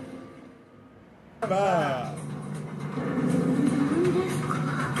 Bye. 何ですか？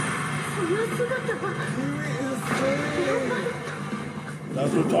その姿は。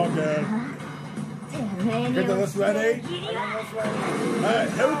That's what talking. てめえに Get this ready. Alright,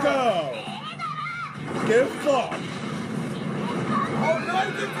 here we go. Get fucked.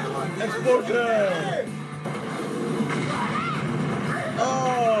 Explosion. Oh,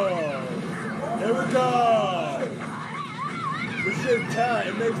 here we go. This shit tight.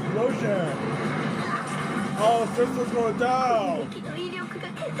 It makes explosion. Oh, sister's going down. 敵の威力が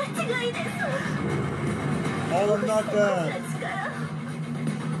桁違いです。 All or nothing.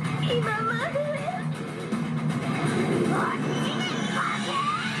 今まで。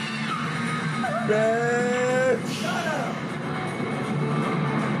Bitch.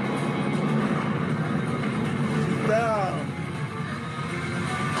 She's down.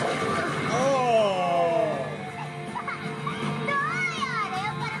 Oh.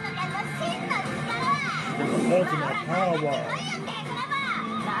 Ultimate power.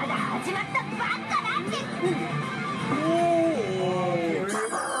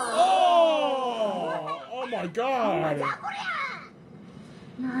 Oh my god!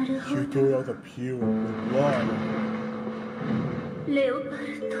 なるほ She ど。 threw out the pure with blood. レオパル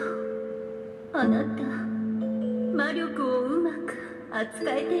ト、あなた魔力をうまく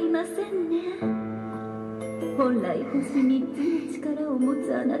扱えていませんね。本来星3つの力を持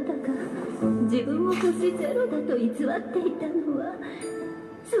つあなたが自分を星0だと偽っていたのは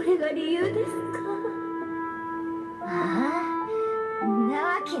それが理由ですか？ああ、んな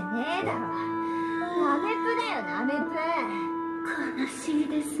わけねえだろ。ナメプだよ、ナメプ。悲しい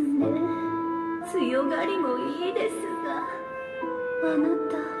ですね。強がりもいいですが、あな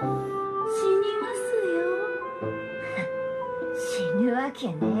た死にますよ。死ぬわけ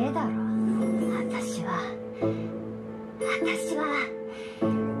ねえだろ。私は。ベーゼちゃんと。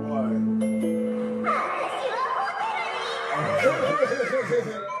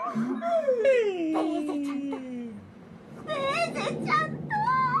ベーゼちゃんと。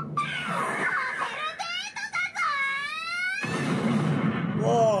ホテルデートだぞ。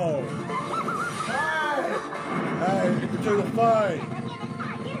 Whoa! Hey, return the fight!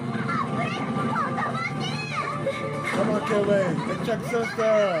 Come on, Kelly! Let's check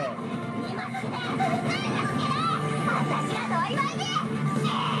sister!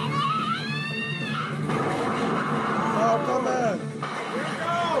 Oh, come on!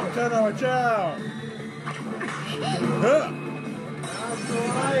 Lieutenant, watch out! Huh!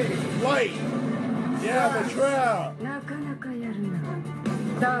 Light! Yeah, the trap! なかなかやるな。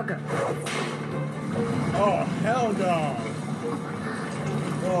だが Oh, hell no!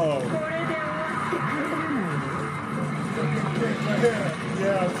 Whoa. これで終わってくれない。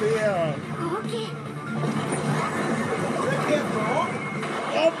 Yeah, see ya. 大きい。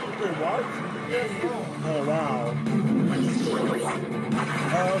 Oh, wait, what? Oh, wow.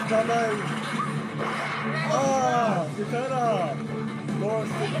 Oh, come on. Oh, Lieutenant.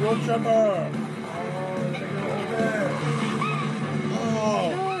 Lord Trevor.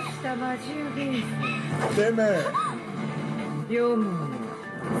 Oh, どうしたマジューベー damn it. ゼ。よもや、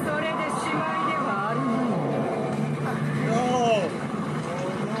それでしまいではあるまい。 No.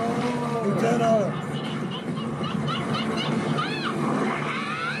 Lieutenant.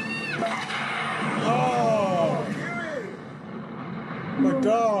 Oh. My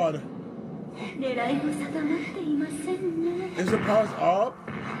God. 狙いも定まっていませんね。 Is the powers up?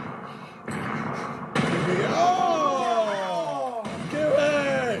 Maybe. Oh! Kill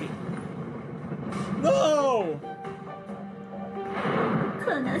it! No! 悲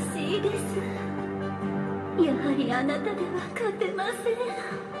しいです。やはりあなたでは勝てません。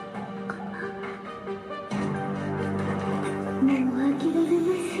もう諦め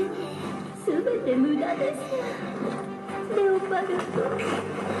ます。すべて無駄です。レオパルト。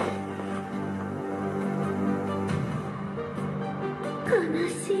悲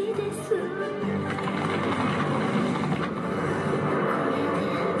しいです。終わ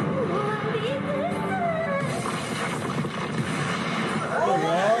りです。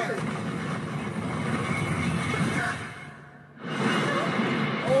 What?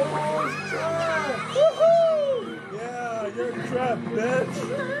 bitch.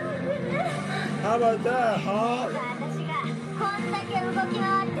 How about that, huh? 私がこんだけ動き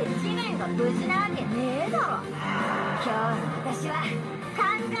回って地面が無事なわけねえだろ。今日の私は考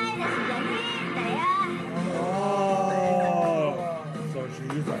え出しじゃねえんだよ。Oh, so she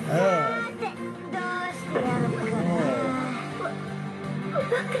used a head. さてどうしてやるのかな。わ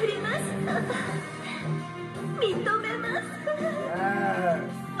かります。認めます。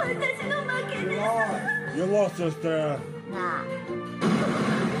私の負けです。You lost, sister. なあ。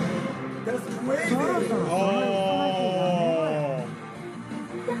That's crazy. Oh.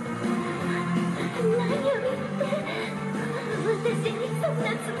 何を言って私にそんな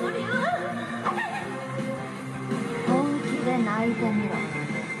つもりは。本気で泣いてみろ。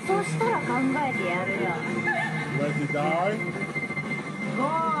そしたら考えてやるよ。 Ready to die? 5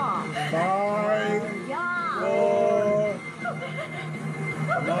 5 4 4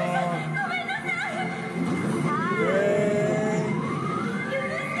 Come on. 3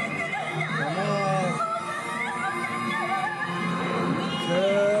 Come on.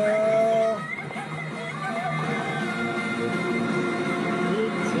 2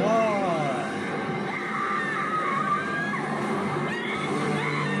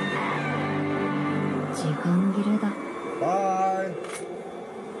 1 時間切れだ。 5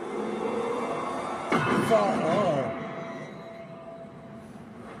 4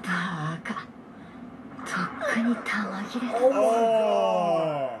バカ。とっくに玉切れだ。 Oh.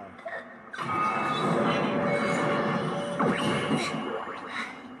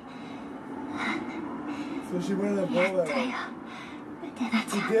 So she went in the やっ bullet. たよ。ウテナち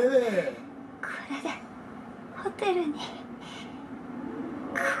She ゃん。 did it. これでホテルに。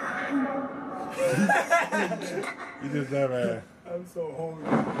 You deserve it. I'm so hungry.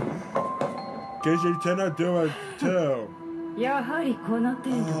 Guess you cannot do it too. やはりこの程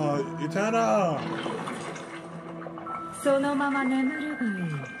度。 Oh, Utena. そのまま眠るがいい。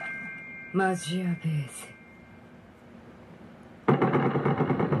マジアベーゼ。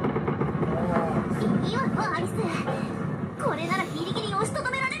いいわよアリス。これならギリギリ押しと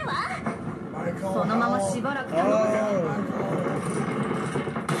どめられるわ。 Michael, そのまましばらく頼むぜ。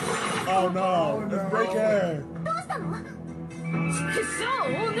 Oh no, it's breaking. どうしたの？ちくしょう、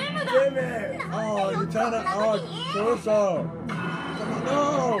お眠だ。 Damn it. Oh, Utena. Oh, Torso. No.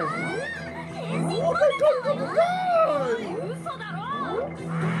 Oh my god, oh my god. 嘘だろ。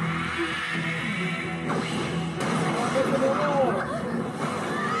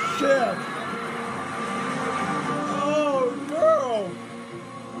 Shit. Oh, girl.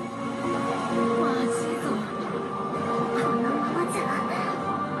 マジぞ。このままじゃ。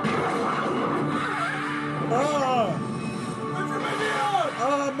 Ah.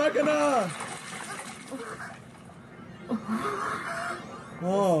 Ah, Mechana.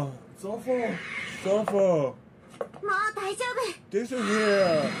 Oh, So full. so full. もう大丈夫。 This is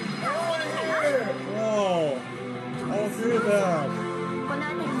here. Oh, I'll see that. この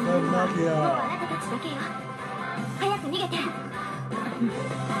辺りにいるのはもうあなたたちだけよ。早く逃げて。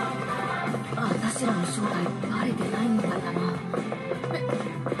私らの正体バレてないみたいだな。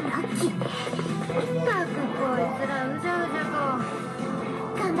ラッキーね。ったくこいつらうじゃうじゃと。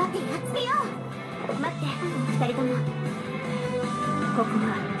頑張ってやっつけよう。待って、二人とも。ここは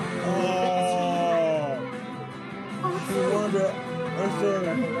Oh. I wonder. Let's see.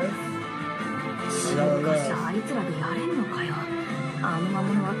 しかしあいつらでやれんのかよ。あの魔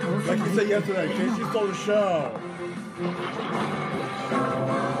物は倒せ Like ない。 you said yesterday, Casey stole the show.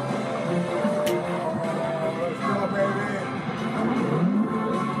 Let's go, baby.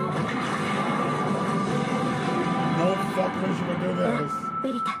 No fuck way she would do this. ベ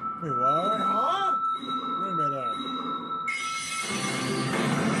リタ。 Wait, what? Huh? Wait a minute.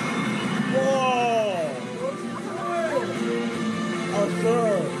 Whoa! Oh, sir.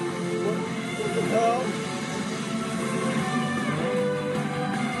 What the hell?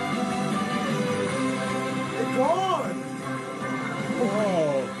 It's gone.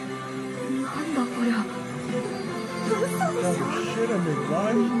 Whoa. なんだこりゃ。 Oh, shit at me,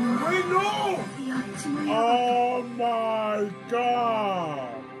 what? Wait, no. やっちまえ。 Oh my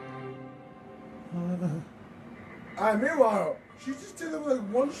god! Meanwhile, she just did it with like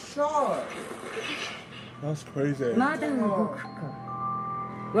one shot. That's crazy. まだ動くか。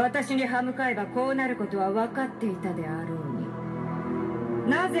私に歯向かえばこうなることは分かっていたであろうに。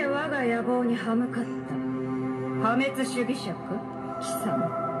なぜ我が野望に歯向かった？破滅主義者か貴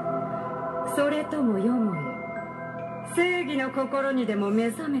様。それともよもや正義の心にでも目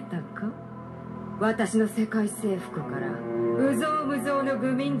覚めたか？私の世界征服から有象無象の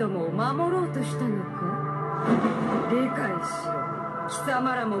愚民どもを守ろうとしたのか？理解しろ。貴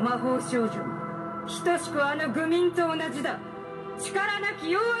様らも魔法少女も等しくあの愚民と同じだ。力な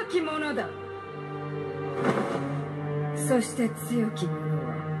き弱き者だ。そして強き者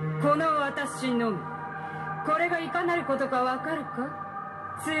はこの私のみ。これがいかなることかわかるか？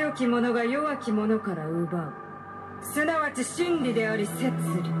強き者が弱き者から奪う、すなわち真理であり摂理。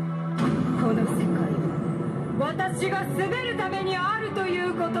この世界は私が責めるためにあるとい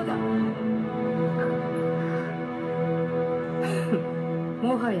うことだ。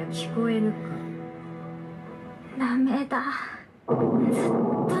もはや聞こえぬか？ダメだ。ずっと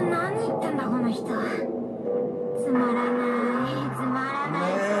何言ってんだこの人。つまらないつまらな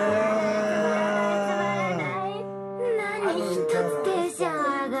い何一つテンション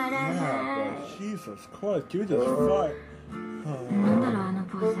上がらない。 Jesus Christ, can we just fight? なんだろうあの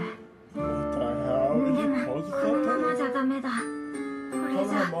ポーズ。 What the hell? で Did も you pose このまま something? じゃダメだ。これじ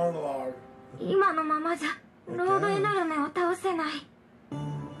ゃ今のままじゃロードエナルメを倒せない。考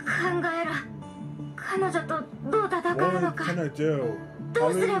えろ。彼女とどう戦う What のか。 can I do? ど How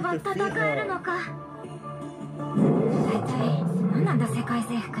う do す we れば defeat 戦える her? のか。大体何なんだ世界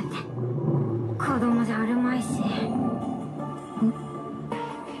征服って。子供じゃあるまいし。子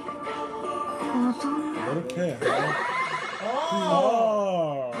供。 Okay.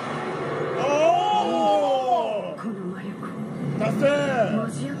 Oh! Oh! この魔力 That's マ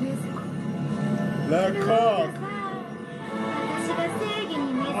it! ジアベーゼか。 Let cook! 私が正義に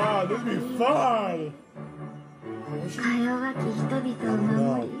目覚 Ah, this be fun! か弱き人々を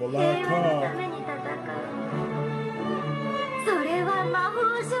守り平和のために戦う。それは魔法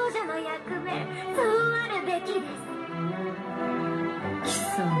少女の役目。そうあるべきです。貴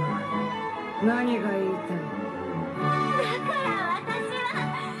様、何が言いたい？だから私は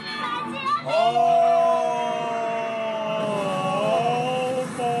マジア Oh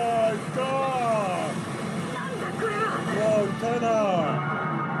my god! なんだこれは。 Whoa, Tana!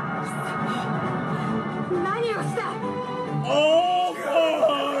 何をした？ Oh my!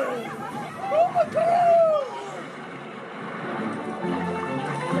 Oh my god!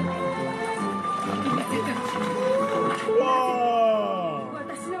 Whoa!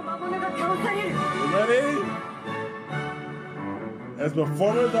 私の魔物が倒される。 You ready? It's the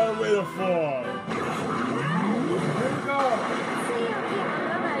performance I'm waiting for.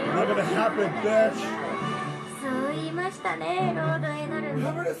 Not gonna happen, bitch. そう言いましたね、ロードエナルメ。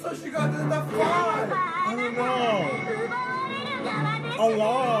 Remember the sushi got in the fly? I don't know. 奪われる側です。 A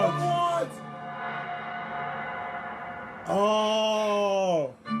lot. What?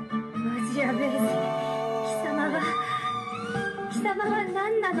 Oh. マジアベーゼ、貴様は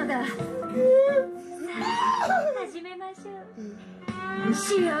何なのだ？始めましょう。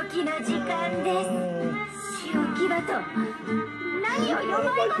仕置きの時間です。仕置きだと何を Oh 弱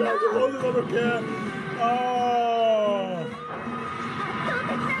い my 者 god, you hold another kid. Oh. 圧倒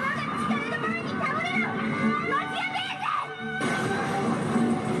的な我が力の前に倒れろ。マジアベーゼ。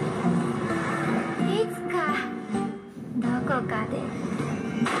いつかどこかで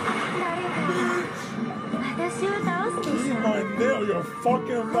誰かが私を倒すでし You ょう。 might nail your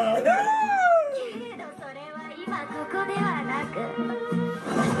fucking mouth. けれどそれは今ここではなく。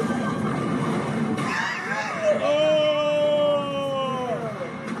 Oh.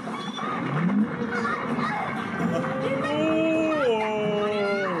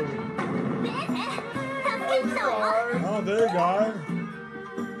 Oh, there you go.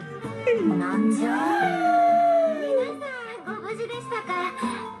 なんじゃ。皆さんご無事でしたか。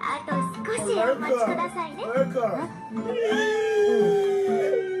あと少しお待ちくださいね。 America.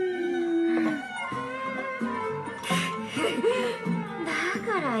 だ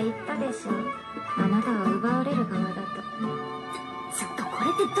から言ったでしょ。あなたは奪われる側だと。ちょっとこれ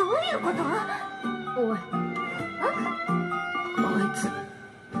ってどういうこと？おい、あいつ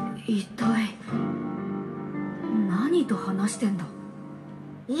一体何と話してんだ？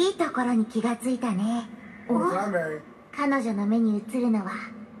いいところに気がついたね。 What's that, Mary? 彼女の目に映るのは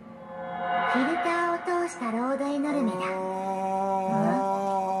フィルターを通したロードエノルメだ。ロ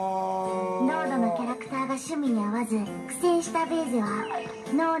ードのキャラクターが趣味に合わず苦戦したベーゼは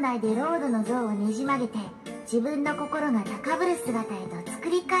脳内でロードの像をねじ曲げて自分の心が高ぶる姿へと作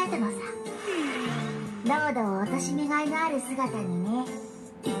り変えたのさ。ロードを貶めがいのある姿にね。やっ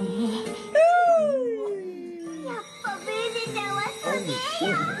ぱベーゼちゃんはすげえ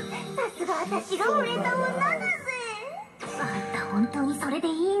よ。さすが私が惚れた女だぜ。あんた本当にそれで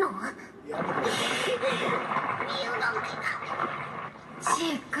いいの？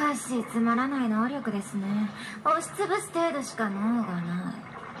しかしつまらない能力ですね。押しつぶす程度しか脳がない。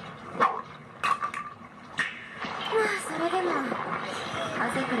まあそれでも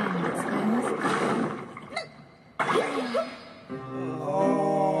汗くらいには使えますか。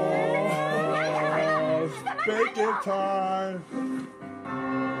Oh, it's baking time.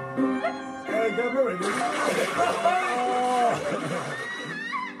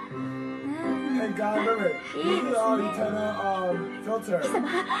 And God, remember, this is all Lieutenant Filter.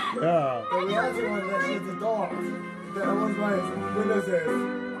 Yeah. The reality one that she's the dog. That everyone's like, witnesses.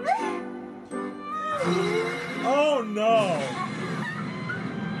 Oh no!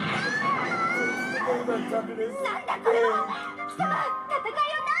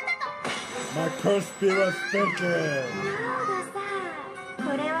 My cursed spirit speaking. こ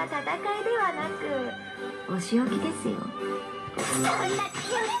れは戦いではなくお仕置きですよ。そんな気をつ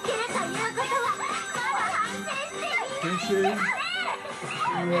けるということはまだ反省している。ロ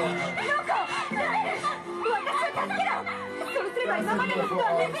コ、私を助けろ。そうすれば今までのことは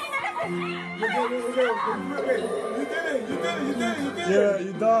レベルならず。Yeah,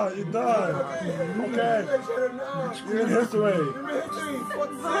 you died. You died. Okay. You're in history.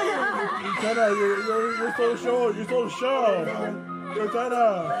 Lieutenant, you're so sure. You're so sure.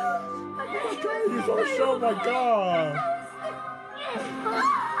 Lieutenant. Okay, you're so sure. My God.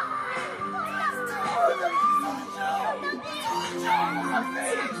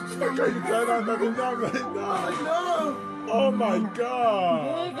 Okay, Lieutenant, nothing done right now. Oh my God.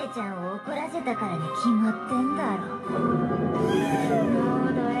 レーゼちゃんを怒らせたからに決まってんだろ。モ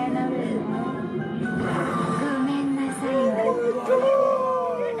ードへ乗るの。ごめんなさい。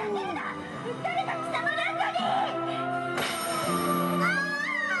誰か貴様なんかに。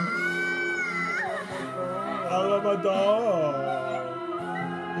I love my dog.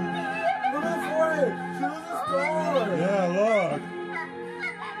 Look for it. She was a star. Yeah, look.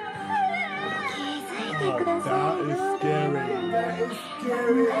 気づいてください。 That is scary. That is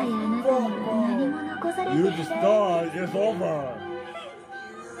scary. あなたには何も残されてい You ない。 the star. It's over.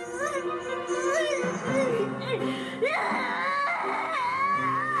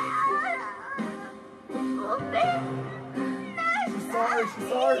 She's sorry. She's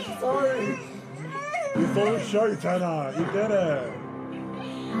sorry. She's sorry. You're so sure, Lieutenant. You did it.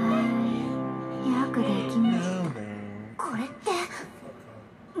 よくできました。これっ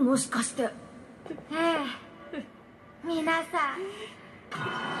てもしかして。皆さん、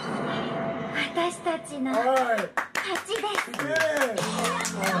私たちの All right. 勝ちです。We did it.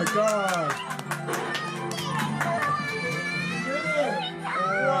 Oh my God. We did it.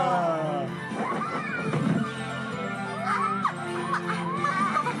 Yeah.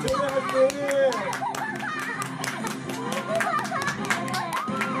 Tina did it.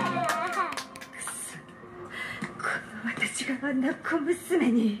 私があんな小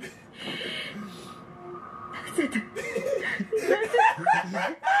娘に。なぜだ。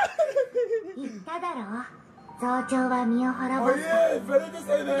言っただろ。増長は身を滅ぼ Oh す。 yeah, it's better to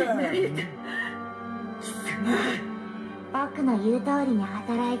say that. 僕の言う通りに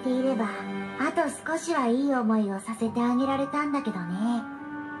働いていれば、あと少しはいい思いをさせてあげられたんだけどね。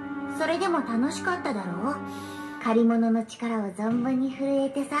それでも楽しかっただろう。借り物の力を存分に震え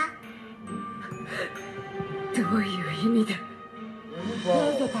てさ。どういう意味だ。レ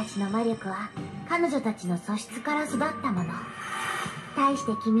ーゼたちの魔力は彼女たちの素質から育ったもの。対し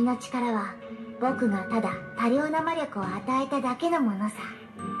て君の力は僕がただ多量な魔力を与えただけのものさ。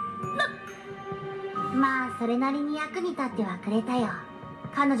まあそれなりに役に立ってはくれたよ。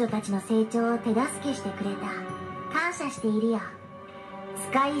彼女たちの成長を手助けしてくれた。感謝しているよ。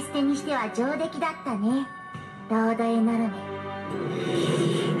使い捨てにしては上出来だったね。ロードエノルメ。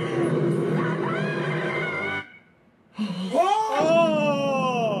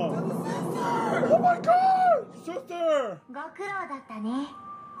Oh my God, sister. ご苦労だったね、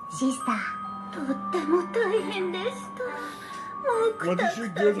シスター。とっても大変でした。もう What くた did く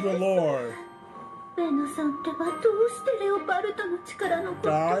she た give で to the Lord? ベノさんってばどうしてレオパルトの力のこと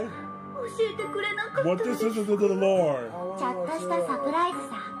教 Die? えてくれなかったん What で did す sister do to the Lord? ちょっとしたサプライズ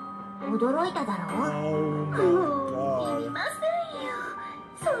さ。驚いただろう。 Oh も my ういり God. ませんよ、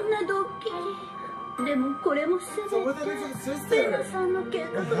そんなドッキリ。でもこれもすべ So what did て it to the ベノ sister? さんの計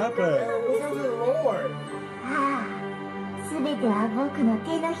画 What の happened? It was to the Lord. ああ、すべては僕の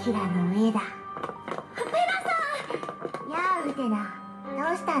手のひらの上だ。ベノさん。やあ、ウテナ。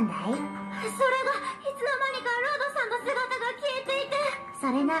どうしたんだい？それがいつの間にかロードさんの姿が消えていて。そ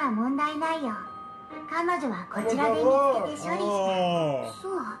れなら問題ないよ。彼女はこちらで見つけて処理した。 Oh. そ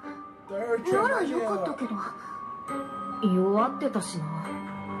う、 They're ならよかった trying けど。弱ってたしな。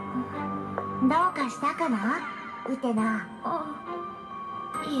どうかしたかな、ウテナ。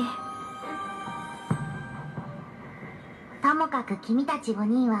いえ。ともかく君たち5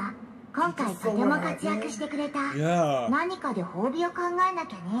人は今回とても活躍してくれた。 Yeah. 何かで褒美を考えな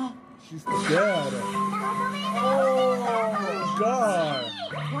きゃね。 She's dead. Oh God.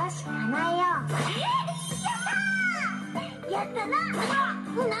 よし、叶えよう。やったな。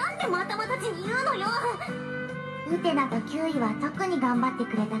なんでまたまたちに言うのよ。ウテナとキュウイは特に頑張って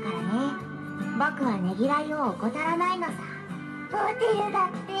くれたからね。僕はねぎらいを怠らないのさ。ホテルだ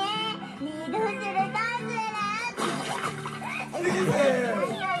ってリードする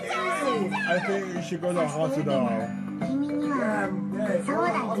I think you should go to the hospital. 君にはそう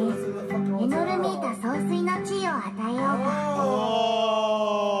だね、エノルミータ総帥の地位を与えようか。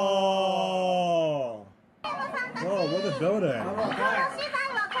Oh, what a building.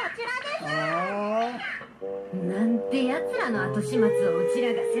 なんてやつらの後始末をうち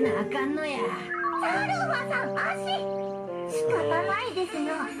らがせなあかんのや。アルファさん、足仕方ないですよ。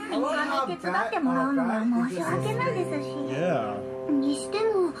他に手伝ってもらうのは申し訳ないですし。Yeah. にして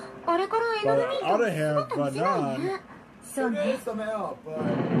もあれからエノルミータの姿見せないね。そうね、揃ったよ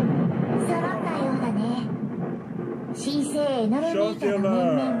うだね。新生エノルミータの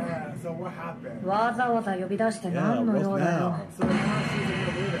面々がわざわざ呼び出して何の用だよ。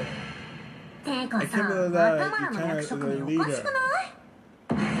てかさ、頭の役職におかしくない？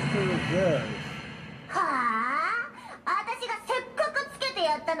はあ？私がせっかくつけて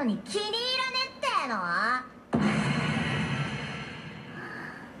やったのに気に入らねっての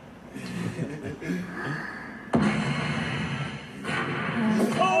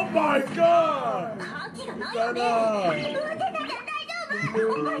？Oh my god! 覇気がないよね。腕だけ大丈夫？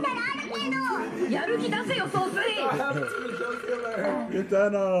お前ならあるけど。やる気出せよ、総帥。Get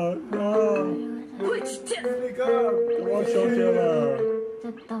that no. おい、ちっちゃい。 Come on, show killer. ちょ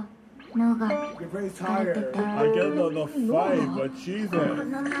っと脳が I get the fight, but Jesus. こ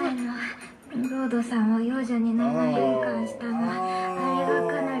の前のロードさんを幼女に長い変換したの、あれが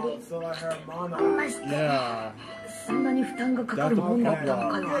かなりまして、Yeah. そんなに負担がかかるもんだったの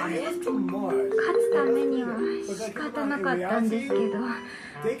かな。勝つためには仕方なかったんですけど、ロ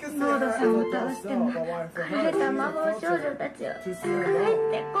ードさんを倒しても枯れた魔法少女たちは帰って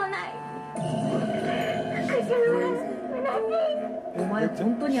こない。お前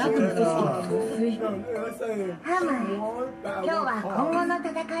本当に悪の組織の総帥。ハム、今日は今後の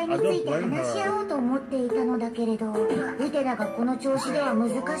戦いについて話し合おうと思っていたのだけれど、ウテナがこの調子では難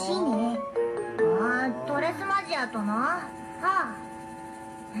しいね。トレスマジアとな。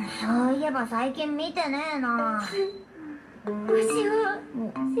そういえば最近見てねえな。星を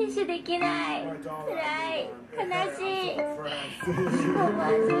摂取できない。辛い、悲しい。しかもア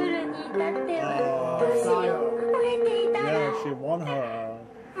ズールに至ってはどうしよう、惚れていたら。Yeah, she won her.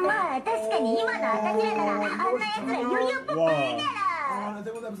 まあ確かに今の私らならあんなやつら余裕っぽくいいだろ。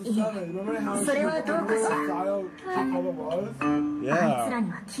それはどうかしら。あいつらに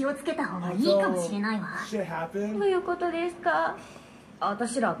は気をつけた方がいいかもしれないわ。どういうことですか？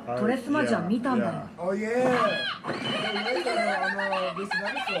私らトレスマジア見たんだよ。Oh yeah. あ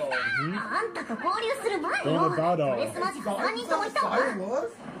んたと合流する前よ。トレスマジア3人ともいたわ。Yeah. トレ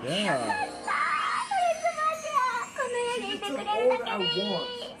スマジア、この世にいてくれるだけでいい。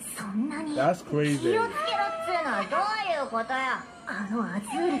そんなに気を That's つけ crazy. ろっつうのはどういうことや。アズ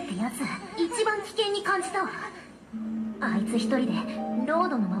ールってやつ一番危険に感じたわ。あいつ一人でロー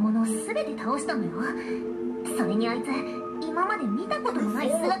ドの魔物を全て倒したのよ。それにあいつ今まで見たことのない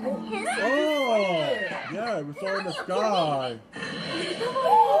姿に変身。 Oh, yeah, it was all in the sky.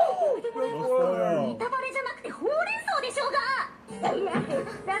 ネタバレじゃなくてほうれん草でしょうが。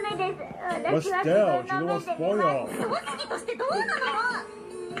ダメです。私は But still, she don't spoil. 組織としてどうなの？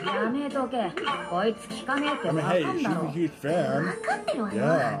やめとけ。こいつ聞かねえって I 分 mean, か hey, ん she's だろ。a huge fan. 分かってるわよ。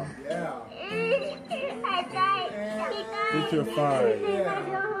 Yeah. Me too, fine.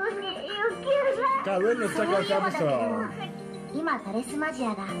 God, we're in the second episode. 今トレスマジ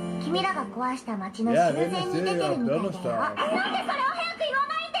アが君らが壊した町の Yeah, 修 they're in 繕 the に出て city る of みたいだよ。 Builder なんでそれを Stuff. 早く言わ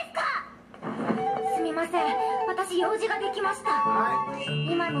ないんですか？すみません、私用事ができました。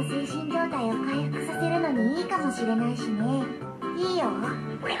今の精神状態を回復させるのにいいかもしれないしね。いいよ。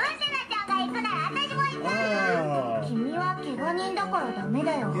ウセナちゃんが行くなら私も行く。 Oh. 君は怪我人だからダメ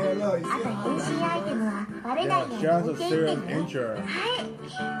だよ。 Yeah, look, あと変身アイテムはバレない Yeah, よ she う has に a 置いていって serious ね。 injury. はい。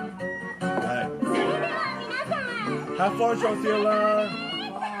 Right. それでは皆さん。 Have fun, show killer.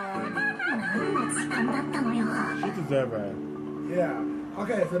 何の時間だったのよ。 She deserves it. Yeah.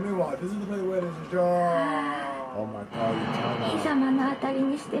 Okay, so meanwhile, this is the place where this is your. Oh my god, you 貴様のあたり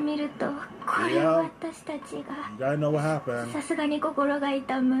にしてみると、これは私たちが You gotta know what happened. さすがに心が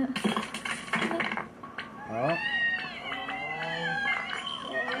痛む。 Huh?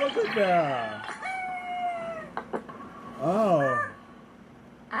 Oh, look at that. Oh,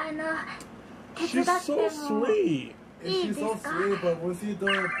 手伝 she's って so も sweet. And she's so sweet, but when she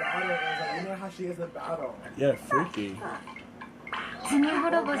doing battle, it's like, you know how she is in battle. Yeah, freaky. 罪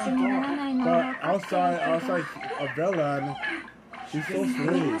滅ぼしにならないの But は分かってい outside たが a villain, She's so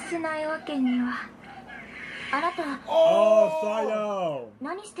何も sweet. しないわけには。あなた Oh, Sayo.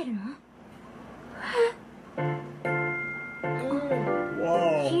 何してるの？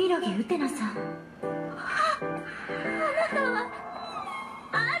 Whoa. ヒイラギウテナさん。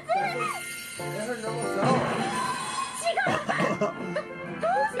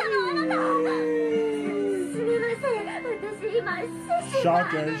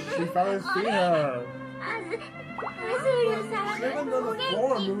Shocker, she finally seen her. Living on the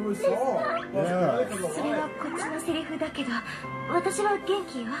floor, moving song. Yeah. それはこっちのセリフだけど、私は元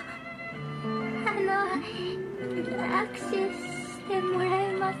気よ。握手してもら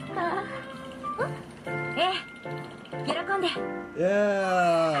えますか？ええ、喜んで。 Yeah.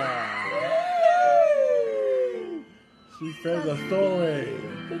 She says a story.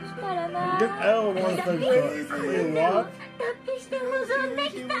 できたらな。 This L wants to wait, what? 脱皮して保存で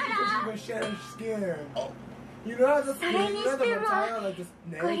きたら。 You know how to それにしても、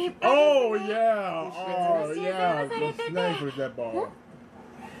ご立派 Oh ですね。 yeah. Oh yeah. The snake for that ball.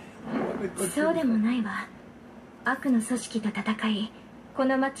 そうでもないわ。悪の組織と戦い、こ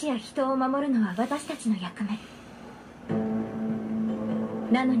の町や人を守るのは私たちの役目。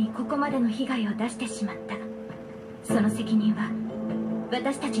なのにここまでの被害を出してしまった。その責任は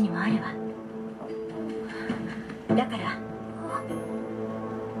私たちにもあるわ。だから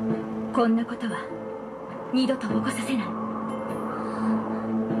こんなことは二度と起こさせない。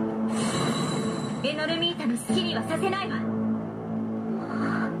エノルミータの好きにはさせないわ。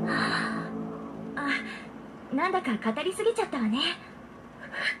あ、なんだか語りすぎちゃったわね。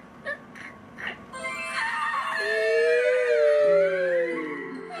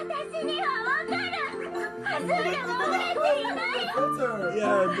私にはわかる。アズーラは折れていないよ。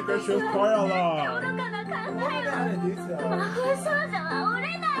 Yeah, because she was crying a 愚 lot. かな考えは魔法少女は折れ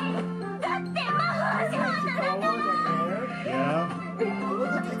ない。だって魔法少女だから。 Yeah.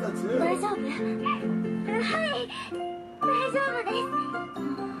 大丈夫？はい、大丈夫です。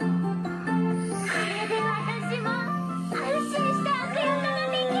これで私も安心して悪役が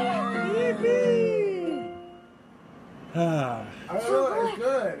できる。 Ah. I don't know, it's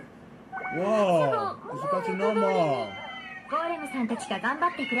good. Whoa. It's about to normal. ゴーレムさんたちが頑張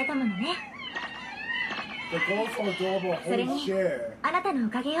ってくれたものね。 The girl's so adorable. それ Holy に shit. あなたのお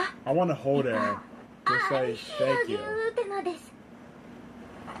かげよ。 I want to hold her. Just say thank you. ウテナです。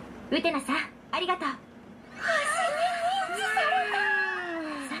ウテナさん、ありがとう。さ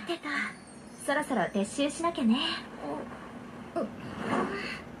てと、そろそろ撤収しなきゃね。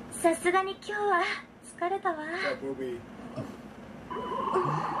さすがに今日は疲れたわ。 That movie.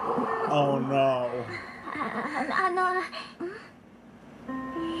 Oh no.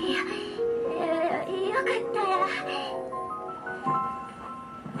 よかったら。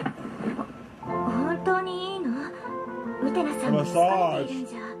本当にいいの？ウテナさんも疲れているん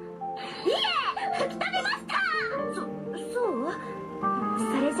じゃ。いえ、吹き飛びました。そう？そ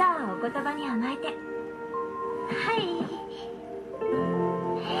れじゃあお言葉に甘えて。はい。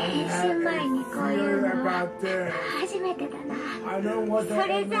編集前にこういうの初めてだな。 I know what that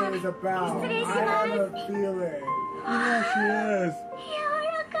Sorry, ending is about. I Sorry, have a feeling. Yeah, she is. 柔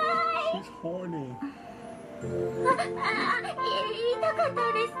らかい。 She's horny. 痛かった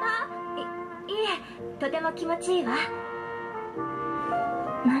ですか？いえ、とても気持ちいいわ。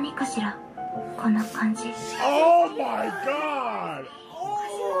何かしら、この感じ。 Oh my god!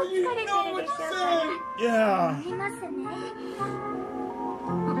 Oh, you 疲れて know るで what しょう to か say. Yeah. ら。見ますね。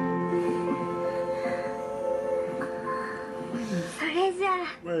それじゃあ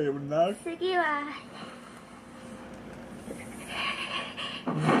Wait, enough? 次は。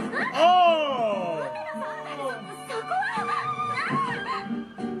 Oh! そこは。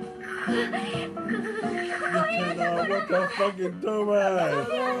 What the fuck you doing?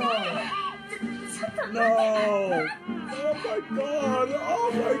 ちょっと。 No! Oh my god! Oh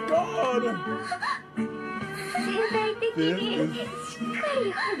my god! 全体的にしっかり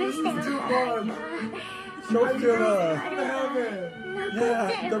ほぐしておかないと。 Show killer! Heaven.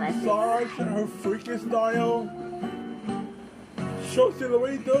 Yeah, the massage and her freaky style. Show killer, what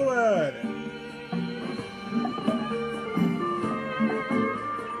are you doing?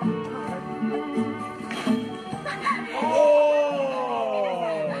 Oh!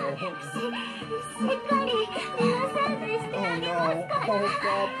 しっかりマッサージしてあげますから。 Oh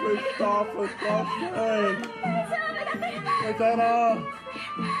god, please stop, for God's sake! 大丈夫だから。 What's that on?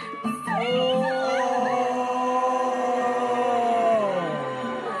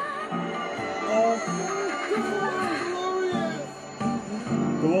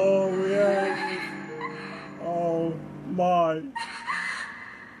 Glorious! Oh my!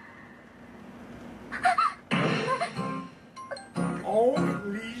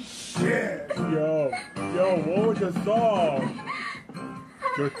 Holy shit! Yo, what was your song?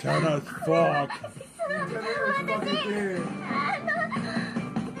 Your tennis fuck.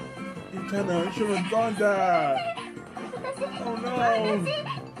 You should have done that. Oh no.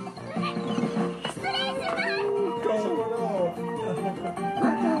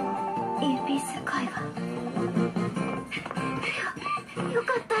 APS 会話よ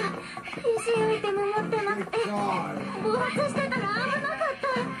かった。PC アイテム持ってなくて暴発してたら危なかっ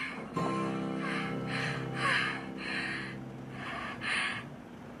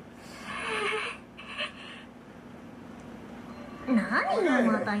た。何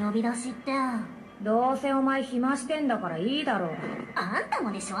よまた呼び出しって。どうせお前暇してんだからいいだろう。あんた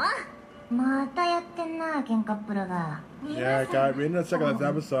もでしょ。またやってんな喧嘩っぷるが。 Yeah, guys, we need to check out this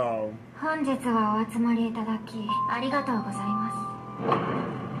episode. 本日はお集まりいただきありがとうございます。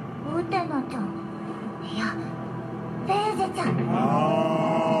ウテナちゃん、いやレーゼちゃん。我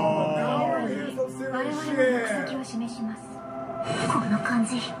々の目先を示します。この感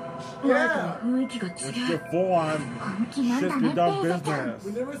じ、前との雰囲気が違う。本気なんだね、レーゼちゃん。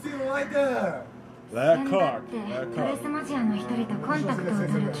 Let cook. プレスマジアの一人とコンタクトを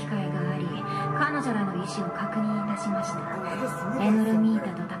取る機会があり、彼女らの意思を確認いたしました。エヌルミー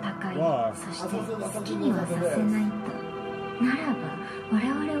タと戦い、そして好きにはさせないと。ならば我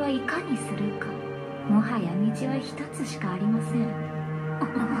々はいかにするか。もはや道は一つしかありません。そ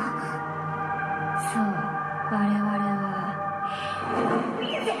う、我々は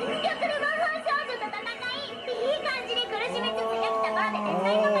全力で魔法少女と戦い、いい感じに苦しめつつできたからで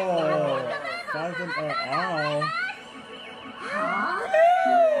絶対の何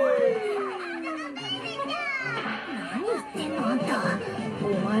言ってんのあんた。お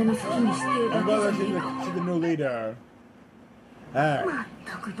前の好きにしている。 I'm glad she's the new leader. Hey. まっ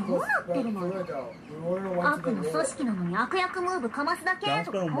たくどうなってるのよ。悪の組織なのに悪役ムーブかますだけ That's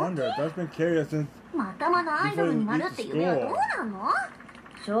とか。 been wonder. That's been curious since またまだアイドルになるって夢はどうなんの。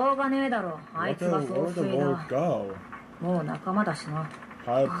しょうがねえだろ。あい where つが the 総 where the 帥 Lord だ。 go? もう仲間だしな。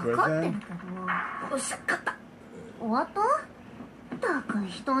 Out 分 of かってる prison? けど。よし、勝った。終わった？ったく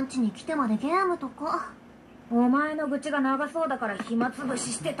人ん家に来てまでゲームとか。お前の愚痴が長そうだから暇つぶ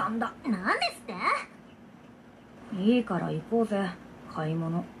ししてたんだ。なんですって？いいから行こうぜ。買い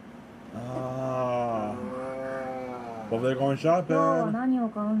物。Ah. Well, they're going 今日は shopping. 何を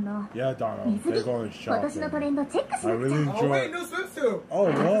買うんだ。 Yeah, Donald. 水 They're 着、 going 私のト shopping. レンドチェックし I なくちゃ。 really enjoy. Oh,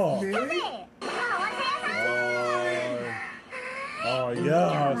 wow. Oh, 今日 yes. は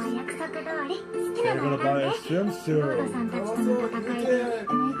約束通り好きな They're の gonna 選ん buy で。 a ロード swimsuit. さんたちとの戦いで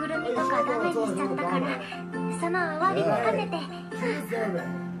ぬいぐるみとかダメージしちゃったから、そのお詫びも兼ねて。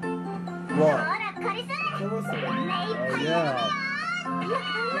ほ What? らカリス目いっ Oh, ぱい yeah. 待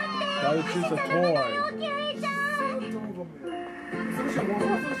Gotta って。 choose a キュ toy. ウイちゃん。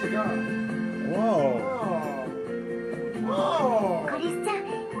 Whoa. カリスちゃん、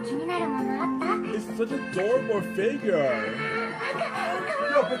気になるものあった？ It's such a adorable figure.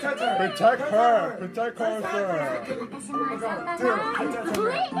 Yo, protect her! Protect her. Protect her, sir. 私も遊んだな。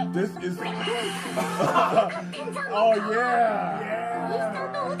 This is. Oh, yeah. カリスちゃん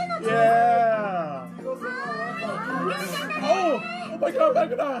とウテナちゃん。 Yeah. Oh my God,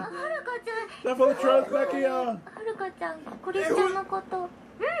 back it は up. るかちゃん。 That's for the trust, back here. はるかちゃん、カリスちゃんのこと。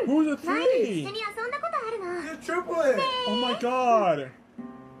 Who's the 前に three? 一緒に遊んだことあるの。 You're triplet! Oh my God.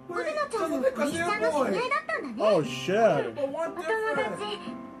 ウテナちゃんもカリスちゃんの知り合いだったんだね。 Oh shit. But one お友 difference! 達。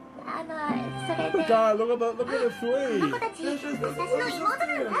それ Oh で。 my God, look at the この three. 子たち、私の妹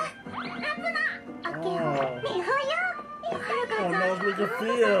なんだ。ラプナ、アキホ、ミホよ。はるかちゃん、 Oh no, it's really い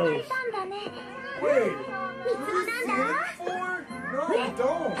confused. たんだね。 Wait! 見つけたんだ。 No,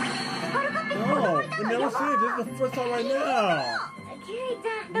 don't! はるかって No, we never seen it. This is the first time right now. キュウイち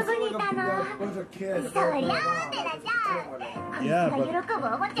ゃん、どこにいたの？ Bunch of kids. そりゃあ、テラちゃん。こいつ Yeah, が but 喜ぶお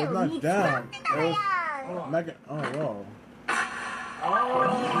もちゃ it's を not 見つかっ down. てたのよ。 Megan. Oh, whoa. Oh.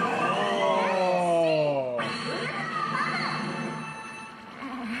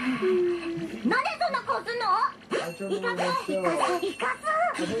 なんでそんな顔すんの？イカス。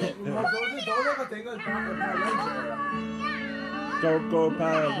 Go, go,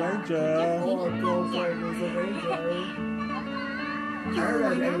 Power Ranger. 今日は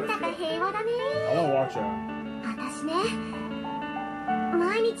なんだか平和だね。 I want to watch it. 私ね、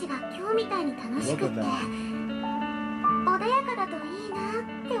毎日が今日みたいに楽しく Look て at that. 穏やかだといいなっ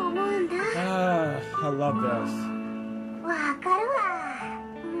て思うんだ。 Ah, I love this. わかるわ。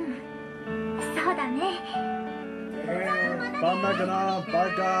そうだね。 Bye, Megan. Bye,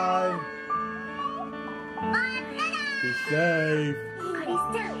 guy. Be safe. カリス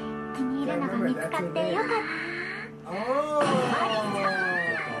ちゃん、気に入るのが見つかってよかっ Oh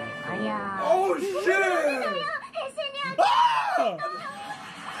shit! Ah!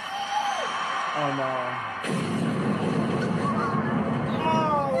 Oh no.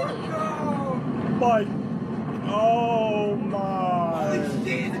 My. Oh my.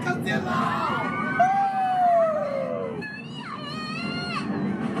 Shit, Godzilla!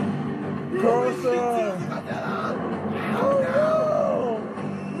 Person! Oh no!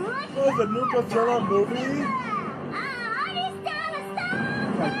 Was a new Godzilla movie?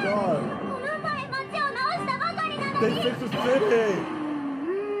 Oh my god. They fixed the city!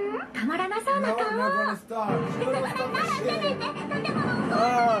 たまらなそうな顔。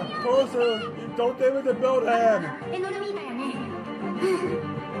 Ah, Person, don't damage the building! エノルミーだよね。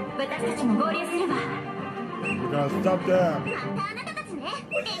私たちも合流するわ。 We're gonna stop them. あなたたちね、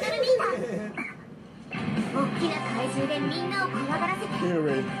エノルミーだ。大きな怪獣でみんなを怖がらせて。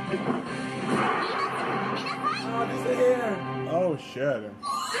 Theory. 今すぐやめなさい。 Oh, this is here. Oh shit.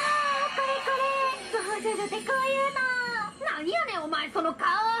 これゾウジョジョってこういうの。何やねんお前その顔。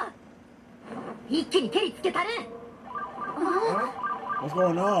一気に蹴りつけたる。 What's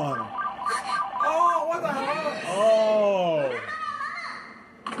going on? Oh, what the hell? Oh!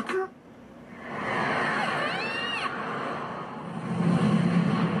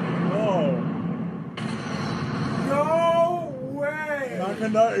 Whoa! No way!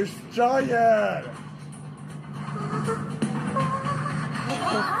 Nakana is giant!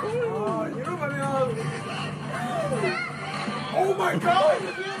 Oh, you know what? Oh my god!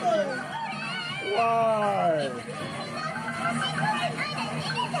 Why?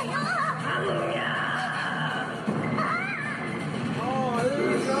 Oh, here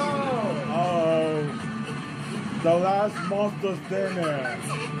we go! Oh, the last monster standing.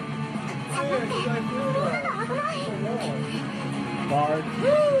 Mark.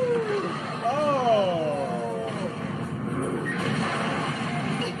 Oh!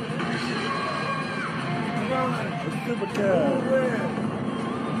 The super kid.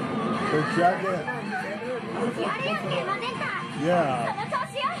 The jacket. やるやんけ、マゼンタ。 Yeah. その調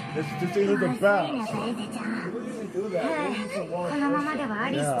子よ。 It's to see who's the エ best. ゼちゃん。このままではア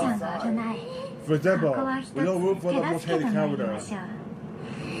リスちゃんが危ない。 For こ example, こは一つ we don't root for the 手 most 助け hated となりま character. しょう。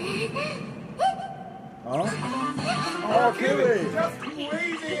 Huh? Oh, Kiwi! That's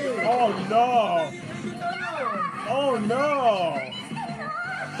crazy! Oh no! Oh no!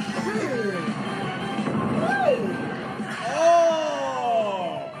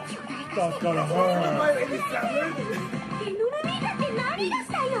 Oh! That's gonna hurt. エノルミーだって何がし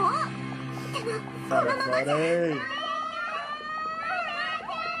たいの？でもこのままじゃ。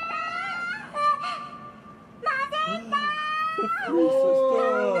 Buddy. Oh,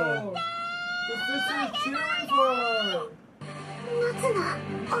 the sister is cheering for her! 夏の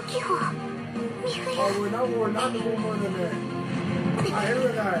秋穂、美冬。 Oh, we're not the one in it. I hear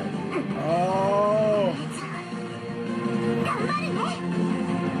that. Oh! 頑張るね。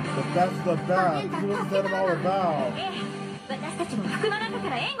 The best of the best. This is what it's all about. 私たちも服の中か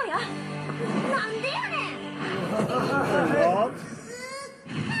ら援護よ。なんでやねん。 What?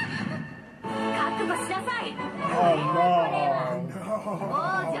 覚悟しなさい。 Oh no! 王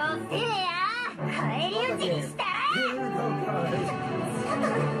女セレア、返り討ちにした。 Here we go, guys.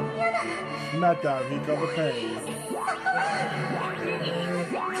 Smack that, he got the pain.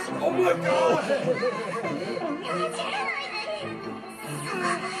 Oh my god!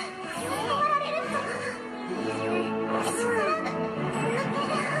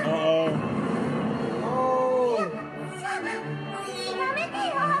 Uh-oh. Oh! やめて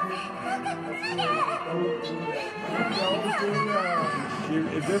よ。 Don't do that.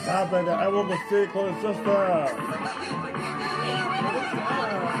 If this happened, everyone would see close sister.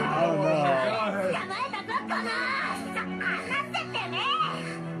 I don't know. God. 捕まえたぞこの。離せてね。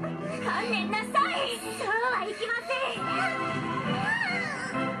観念なさい。そうはいきません。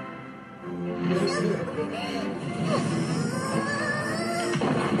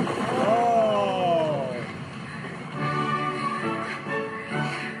 Oh!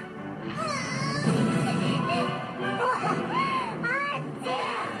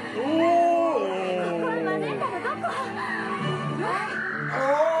 Ooh! マゼンタのどこ？ Oh!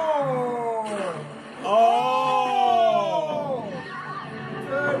 Oh!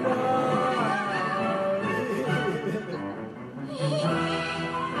 Turn on.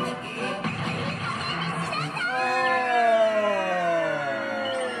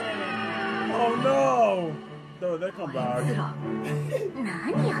 Oh no! No, they come back.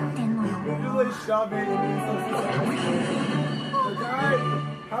 何やってんのよ。 You're like shoving and being so successful. Guys,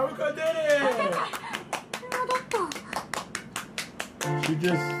 Haruka did it! 戻った。 She She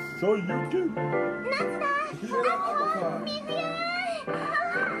just so you can.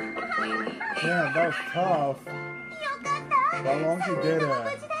 Yeah, that was tough. How long she did it?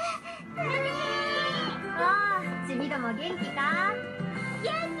 チミドも元気か？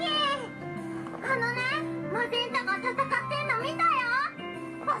元気！あのね、マゼンタが戦ってんの見たよ。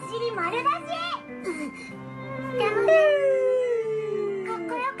お尻丸出し。でもね、かっ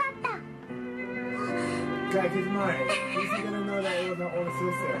こよかった。Guy, keep in mind, he's gonna know that it was my older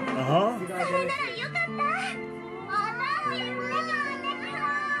sister. Uh-huh. それならよかった。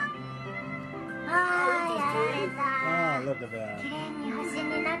Ah, look at that. 綺麗に星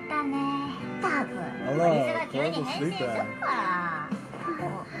になったね。多分。 Hello, 水が急に変身するから。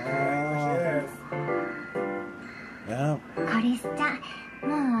 Yeah. コリスちゃん、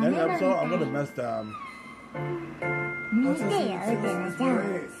もう Next 目の episode, I'm 見 gonna mess them. 見てよ、うちのちゃん。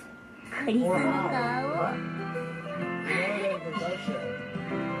コリスの顔。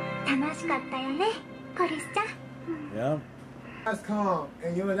楽しかったよね、コリスちゃん。 Yeah. That's calm,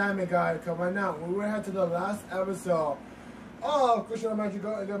 and you and Diamond guy, come right now. We went ahead to the last episode. Oh, Gushing Over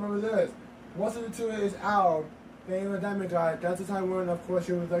Magical Girl, and remember this. Once the 2 is out, then you and Diamond guy, that's the time when, of course,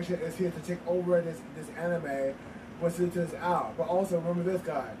 your production is here to take over this anime. Once the 2 is out. But also, remember this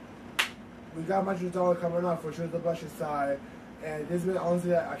guy. We got Magical Dollar coming up for sure the Blushing side. And this will be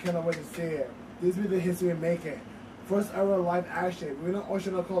honestly, I cannot wait to see it. This will be the history of making. First ever live action. We know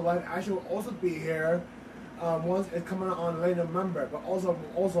Ocean Call live action will also be here. Once it's coming out on late November. But also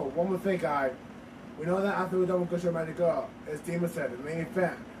one more thing, guys. We know that after we're done with Gushing Over Magical Girl, it's Demon Slayer, the main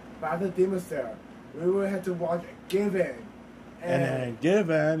event. But after Demon Slayer, we will have to watch Given. And then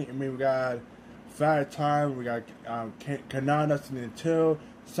Given, I mean, we got Fire Time, we got Kanana Season 2,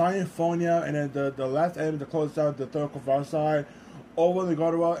 Sinfonia, and then the last anime to close down the third Far side, Over the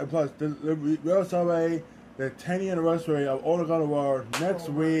God of War, and plus we'll celebrate the 10th anniversary of Over the God of War next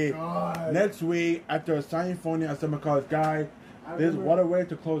week. Next week after Sinfonia and some because guys, this what a way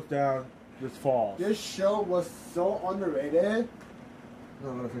to close down this fall. This show was so underrated. No,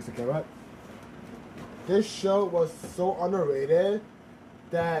 I'm gonna fix the camera. This show was so underrated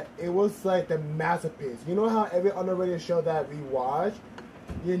that it was like the masterpiece. You know how every underrated show that we watch,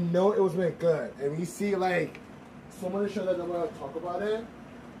 you know it was really good. And we see like so many shows that I'm gonna talk about it.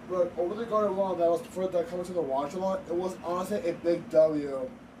 But Over the Garden Wall that was first that coming to the watch along, it was honestly a big W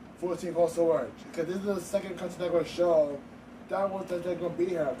for Team Cold Sword. Because this is the second Cartoon Network show that was that they're gonna be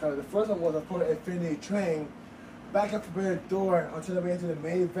here. Because the first one was of course Infinity Train. Back at Forbidden Door until they made it to the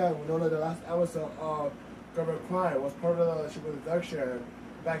main event. We know that the last episode of Government Crime was part of the ship introduction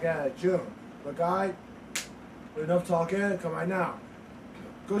back at June. But guys, enough talking, come right now.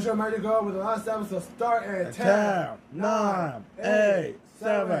 Gushing Over Magical Girl with the last episode start in 10, 9, 8,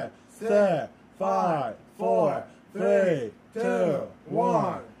 7, 6, 5, 4, 3, 2,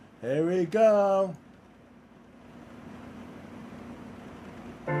 1. Here we go.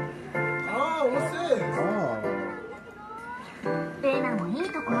 Oh, what's this? Oh. レナもいい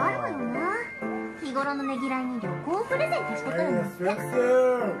とこあるわよな。日頃のねぎらいに旅行をプレゼントしてくるのって。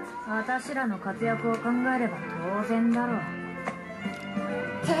私らの活躍を考えれば当然だろう。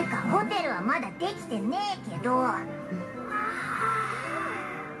てかホテルはまだできてねえけど。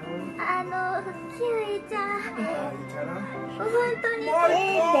キウイちゃん。本当に。Oh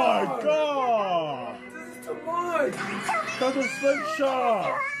my god! This is too much! That's a slingshot!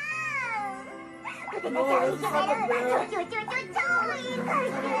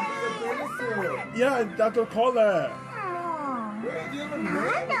 Yeah, that's what I call it.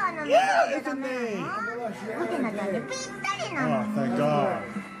 Yeah, it's a name. Oh, thank God.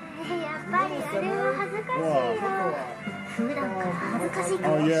 やっぱりあれは恥ずかしいよ。普段から恥ずかしい顔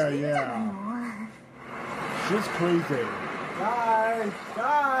してるじゃないの。 She's crazy. Guys!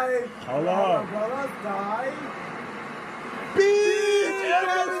 Hello. Guys! Beach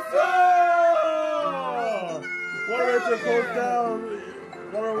episode! What a way to close down.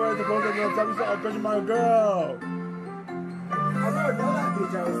 What a way to close down this episode of Gushing Over Magical Girl. I never know that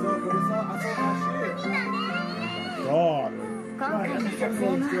beach episode, but I saw that shit. God. 今回の撮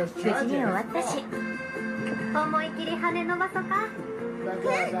影も無事に終わったし、思い切り羽伸ばそうか。そ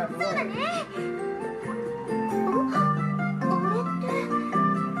うだね。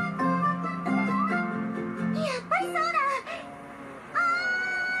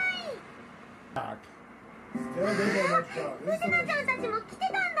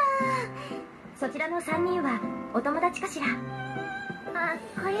そちらの3人はお友達かしら。あ、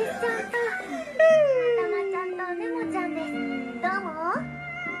小石ちゃんとたまちゃんとネモちゃんです。どうも。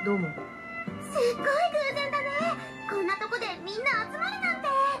どうも。すっごい偶然だね。こんなとこでみんな集まるなんて。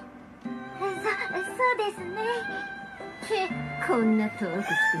そうですね。こんな遠く来て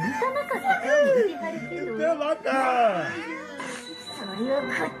見たなかった顔に見てはるけど、 They're like that. それはこっ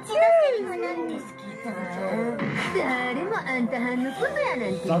ちのセリフなんですけど、誰もあんたはんのことやな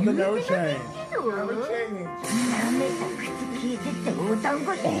んて言う Something てな never かった changed. けど、舐めた口聞いてってお団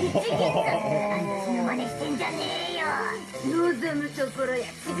子で一撃か、あんたの真似してんじゃねえよ。望むところや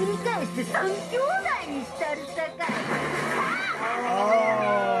ちびり返して三兄弟にしたるさかい。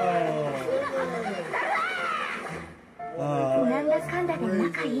 なんだかんだで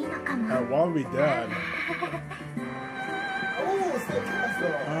仲いいのかも。 Why are we dead?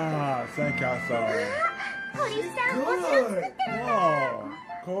 Ah, sandcastle. 堀さん、お城作ってる。 Wow,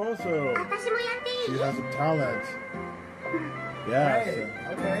 cool. 私もやってい She い？ has some talent. Yes.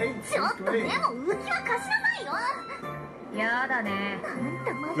 Okay. ちょっとでも浮きは貸しなさいよ。やだね。あん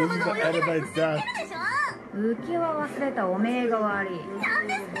たまだまだ泳げないくせしてるでしょ。浮きは忘れたおめえが悪い。なん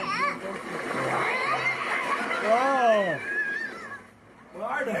ですって？ Oh, Where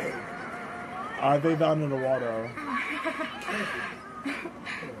are they? are they down in the water?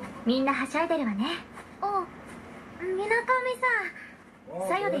 みんなはしゃいでるわね。お、みなかみさん。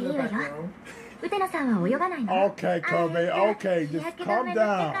さよでいいわよ。ウテナさんは泳がないの。 Okay, Kirby. Okay, 日 just 焼け止 calm め塗ってか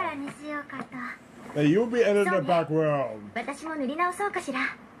down. らにしようかと。 Hey, you'll be in the back room. 私も塗り直そうかしら。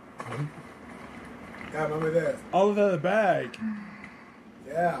 Yeah, remember this. Oh, the bag.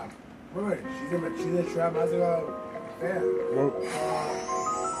 Yeah. Remember, she's in the trap as a fan. Well,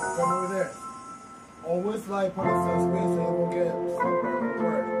 Remember this. Always like put in some space so you won't get sunburned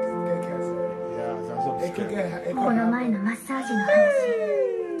or get cancer. yeah, that's what I'm It could scared. get. It こ could の前の happen. マッサージの話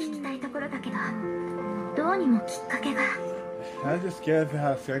聞きたいところだけど、どうにもきっかけが。 I'm just scared to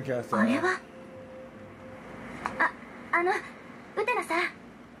have sandcastle. あれはウテナさん。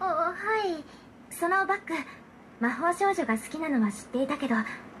はい。そのバッグ、魔法少女が好きなのは知っていたけど、も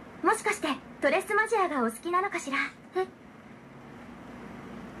しかしてトレスマジアがお好きなのかしら。え、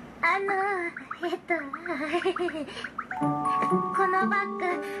このバッグ、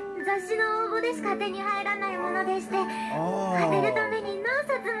雑誌の応募でしか手に入らないものでして、当てるために何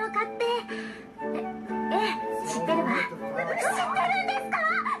冊も買って。知ってるわ。知ってるんですか？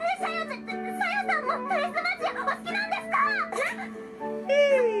さよさんもトレスマジアお好きなんですか？そ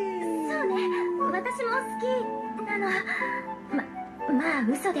うね、私も好きなの。まあ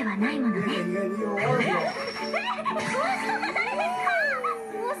嘘ではないものね。Yeah, you are. 推しとか誰ですか？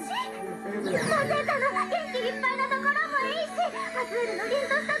推し？モゼータの元気いっぱいなところもいいし、アズールの凛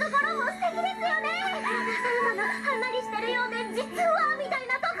としたところも素敵ですよね。サウナのはんなりしてるようで実はみたい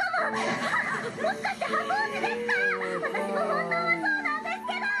なとこも。もしかして箱推しですか？私も本当はそうなんです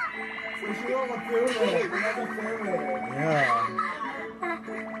けど。 So she don't have a favorite. Another favorite. Yeah.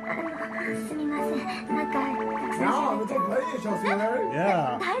 すみません。なんかたくさん No, 喋っ it's ちゃ a って。 pleasure, Chelsea.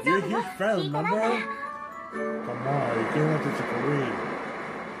 Yeah. 大丈 You're 夫 a よ。 huge fan, 聞いてない remember? から。 Come on, you can't let this agree.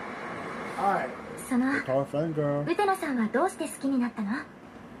 Alright. その Call a friend, girl. ウテナさんはどうして好きになったの？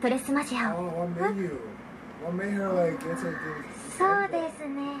トレスマジア Oh, を。 what made you? What made her like get to do? そうです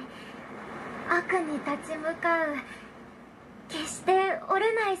ね。悪に立ち向かう決して折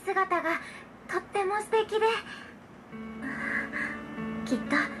れない姿がとっても素敵で、きっ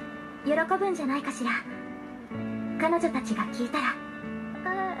と喜ぶんじゃないかしら。彼女たちが聞いたら。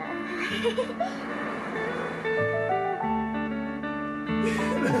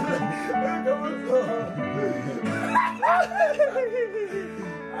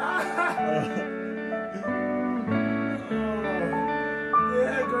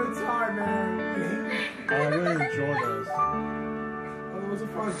Yeah, good time, man. I really enjoy this. It was a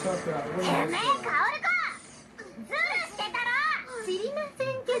fun chapter. てめえ、カオルコズルしてたろ。知りません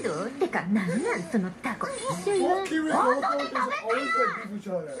けど。てか、なんなんそのタコ。一緒に。 All Kiwi locals always like beef each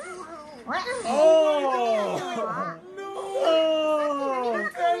other. Oh! No!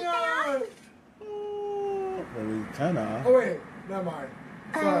 Maybe Tenna. Oh wait, never mind.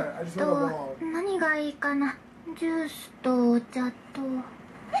 Sorry, I just read it wrong. 何がいいかな。ジュースとお茶と。な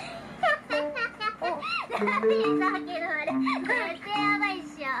んでさっきのあれ、めっちゃやばいっし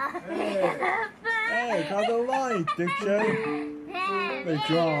ょ。 Hey, got the line, dipshit. They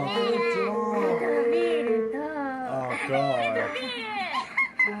drunk. ビールと。 Oh, God.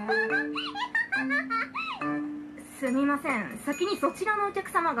 すみません、先にそちらのお客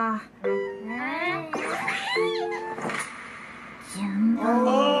様が。順番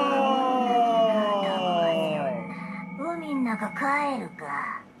Oh! 海の中帰る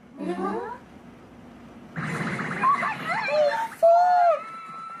か。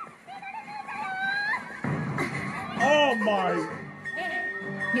Oh, my.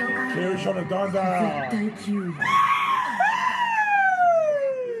 了解。 Kill should have done that. 大級位。な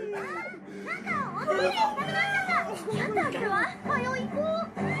んかお釣りでいただきましたが、やった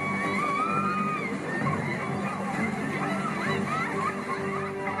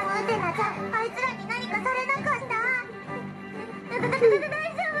さん、あいつらに何かされなかった？大丈夫だか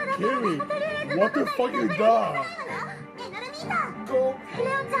ら、とりあえず What the fuck you done? ねえ、ナルミータ。レオ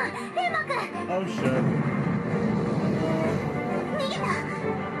ちゃん、レイマくん。Oh shit.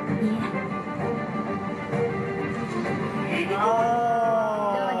 逃げた。Oh.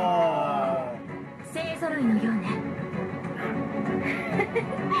 勢揃いのようね。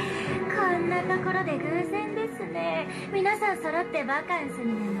こんなところで偶然ですね。皆さん揃ってバカンス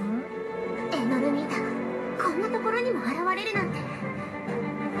になの？ナルミータ、こんなところにも現れるなんて。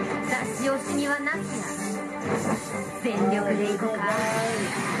差し惜しみはなしや。全力でいこうか。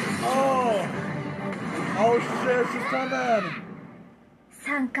Oh. Oh shit, she's coming.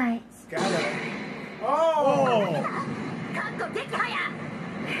 3回。Oh. かっこ撃破や。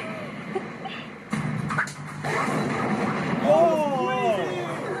Oh.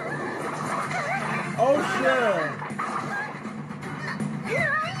 Oh shit.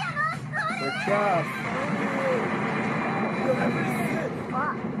 They're trapped. あ、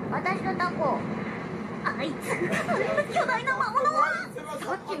私のタコ。あいつ、巨大な魔物は。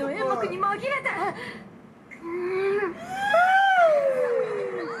さっきの煙幕に紛れて。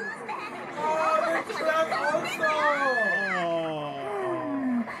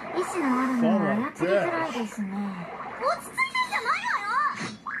意志のあるのは操りづらいですね。落ち着いてんじゃないわよ。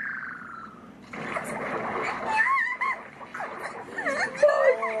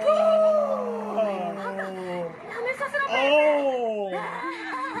やめさせろ。Oh.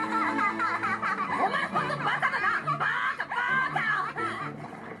 お前ほんとバカだな。バカ。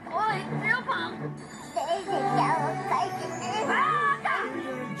おい、レオパン。レイジちゃんを返してね。バカ。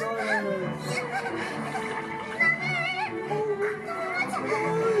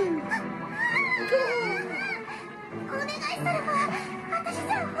お願いするわ。私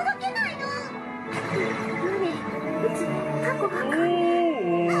じゃほどけないの。うちタコばっかり。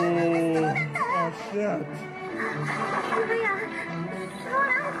Oh shit. やほ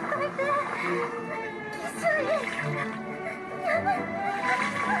ら止めて。きつい。やばい。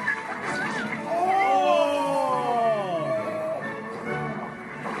Oh.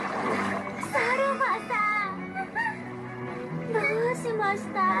 サルマさん、どうしまし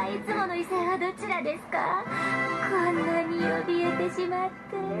た？いつもの異性はどちらですか？こんなに怯えてしまって。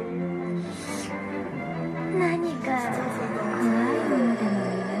何か怖いものでもあ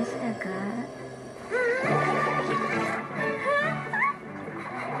りましたか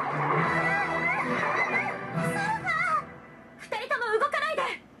？2人とも動かないで。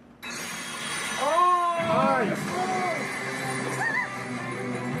Nice.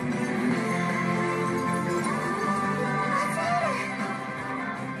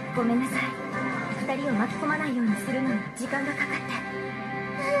 ごめんなさい。2人を巻き込まないようにするのに時間がかかって。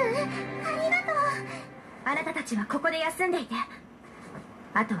ありがとう。あなたたちはここで休んでいて。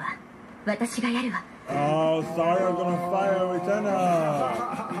あとは私がやるわ。Oh, sorry, I'm gonna fire Lieutenant.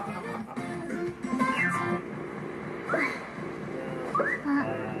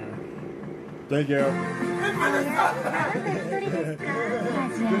 Thank you.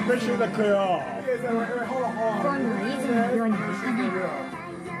 Just make sure they're clear off. 今度は以前のようにはいかないわ。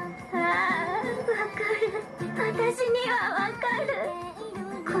ああ、わかる。私にはわかる。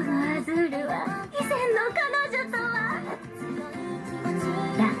このアズールは以前の彼女とは。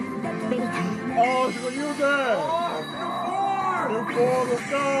ラ・ベリタ。 Oh, she's gonna use it! New form, let's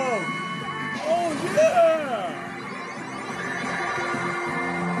go! Oh, yeah!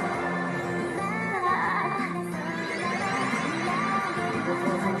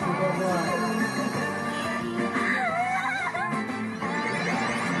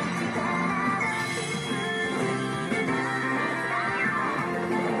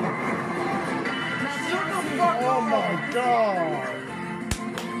 Oh my god!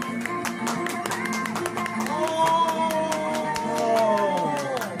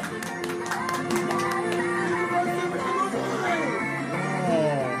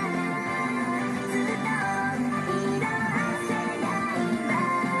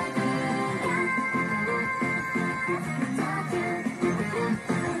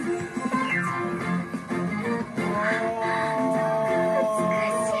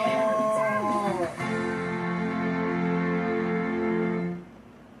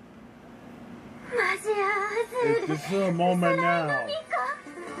 This is a moment now.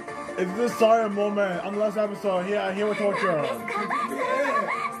 It's this sorry moment on the last episode. Here, I hear what told you.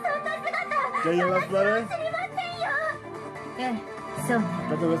 Get your list ready? ええ、そうね。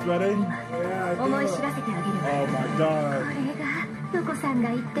 Got the list ready? 思い知らせてあげるわ。 Oh my god. これがヨコさんが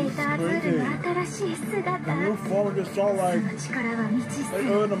言っていたアズールの新しい姿。 The new form just saw そ like の力は未知数。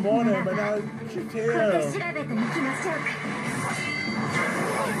 early in the morning, but now she's 調べ here. てみましょう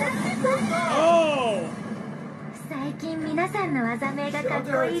か。さんの技名がかっ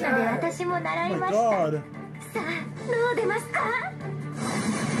こいいので私も習いました。さあ、どう出ますか？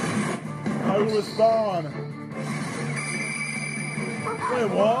 How do you respond? Wait,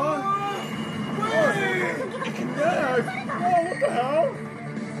 what? Wait! It connects! Oh, what the hell?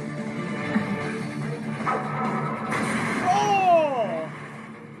 Oh!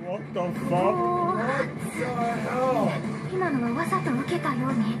 What the fuck? What the hell? 今のはわざと受けたよ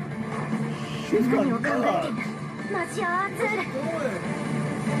うに。 She's got 何を考えてん nuts! だ、マジアーツール。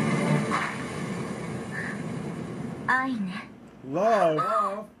愛ね。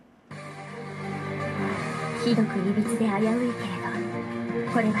 Love? ひどくいびつで危ういけれど、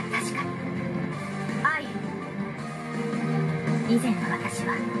これは確かに愛。以前の私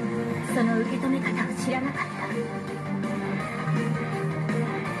はその受け止め方を知らなかった。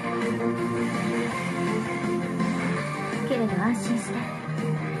けれど安心して、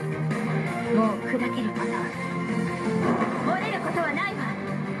もう砕けることは、折れることはないわ。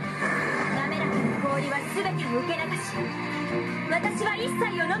滑らかな氷は全てを受け流し、私は一切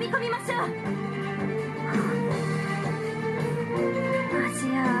を飲み込みましょう。マジ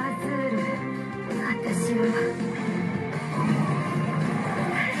アアズール、私は。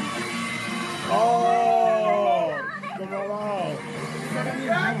Oh! Come on! それに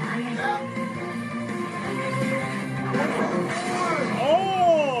はまだ早い。 Oh!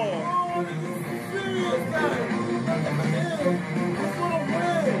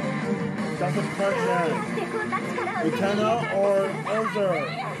 That's a question. Lieutenant or Elder?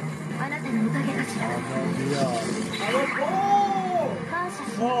 あなたのおかげかしら。 Yeah. 感謝し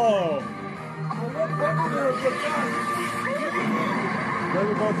Oh! There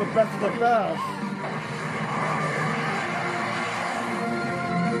we go, the best of the best.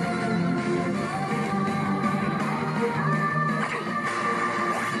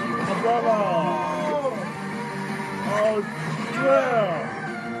 Umbrella! Oh, yeah!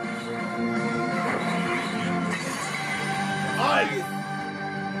 Ice!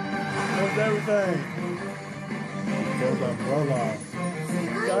 That's everything. There's umbrella.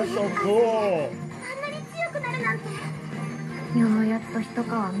 That's so cool. あんなに強くなるなんて。ようやっと一皮む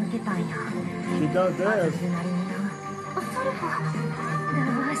けたんや。 She does 私 this. なりにな。それは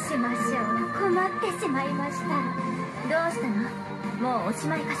どうしましょう。困ってしまいました。どうしたの？もうおし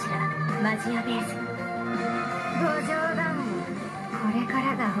まいかしら。マジアベース。ご冗談を。これから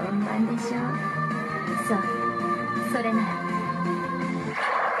が本番でしょ。そう、それなら。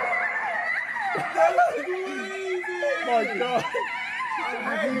 Oh my god. ア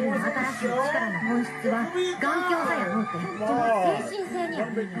ズールの新しい力の本質は頑強さやのうて、その精神性にあ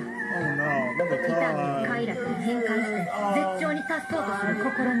るんや。 Oh no, another 痛み快 time. 楽に変換して絶頂に達そうとする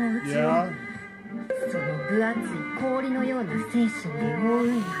心の内を、 Yeah? その分厚い氷のような精神で覆う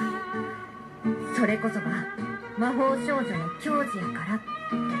んや。それこそが魔法少女の矜持やからって。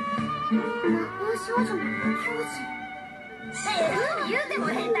魔法少女の矜持？言うても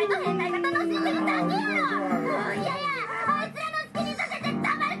変態と変態が楽しんでるだけやろ。もう嫌や。あいつらの好きにさせてた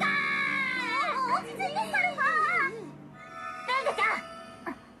まるか。落ち着いてサルファー。レンジちゃ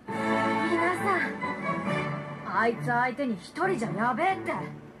ん、皆さん、あいつ相手に一人じゃやべえって。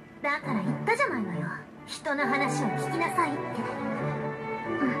だから言ったじゃないのよ、人の話を聞きなさいって。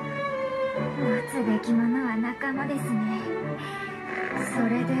持つべきものは仲間ですね。そ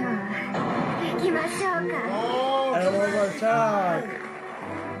れでは行きましょうか。 Everyone attack!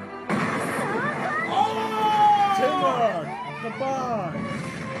 Timber! Goodbye!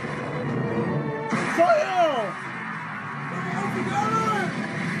 Fire!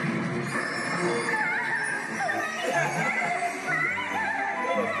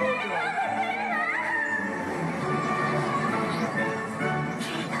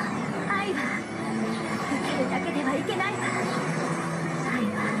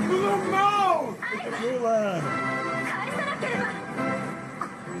 Julian! 返さなければ。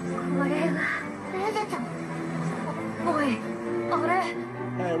これはレゼちゃん。おい、あれ。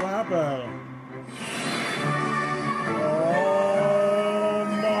 Hey, what happened? Oh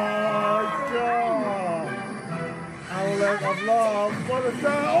my god! Outlet of love! What is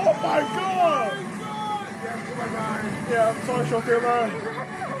that? Oh my god! Yeah, I'm sorry, Showtime.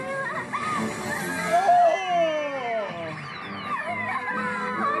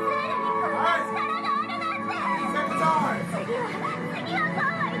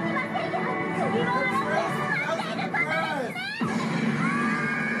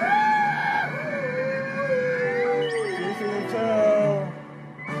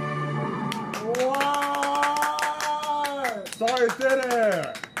 Sorry, did it!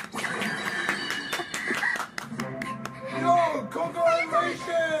 Yo,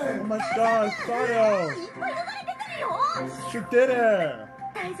 congratulations! Oh my god, Sayo! いっぱい流れ出てるよ。She did it!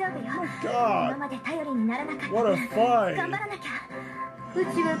 大丈夫よ。 God! 今まで頼りにならなかったから What a fight! 頑張らなきゃ。うち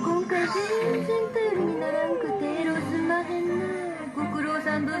は今回全然頼りにならんくてロスまへんな。ご苦労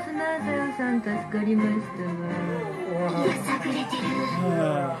さんどすなさよさん助かりましたわ。やさぐれてる。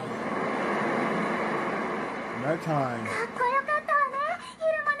 Night time. かっこよかったわね。昼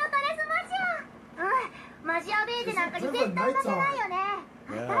間のドレスマジア。マジアベイでなんかに絶対負けないよね。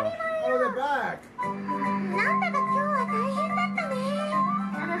当たり前 Oh, they're back. なんだか今日は大変だったね。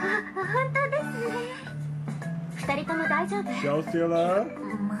本当ですね。二人とも大丈夫？ Show stealer.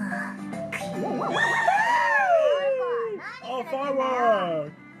 まあ。Oh,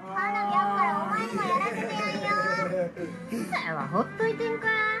 firework! 花火あっからお前にもやらせてやんよ。それはほっといてんか。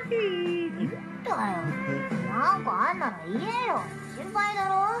だよ。なんかあんなら言えよ。心配だ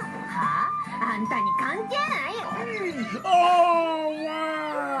ろ。はあ？あんたに関係ないよ。Oh,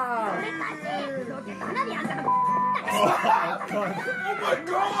 wow! それかし。どうせ花火あんたの。Oh, God. Oh my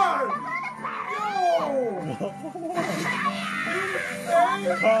God! Yo!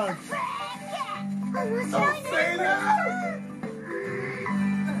 Punch. 面白い Don't say that!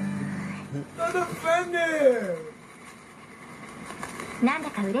 Not offended! なんだ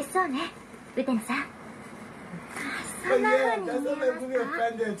か嬉しそうね。ウテナさん。そ But んな yeah, 風に that's 見 not え like ます really か？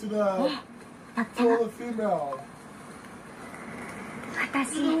 offended to ね the とっても to the female. 私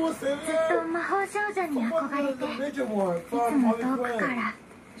ず You will say っと that? 魔法少女に What 憧れ was て the major one いつ from も Harley 遠くか Quinn? ら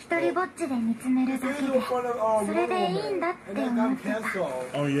一人ぼっちで見つめるだ They け did で in front of それでいい Wonder んだ Woman, って and that 思 got ってた。 canceled.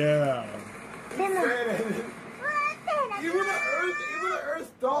 Oh, yeah. でも Even the Earth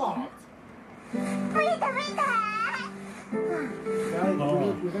stopped. 見た見た。 Guys,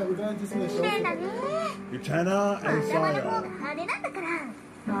 we gotta just finish 綺麗だ the ね。 Utena and 頭の方が Saya. 派手だったから。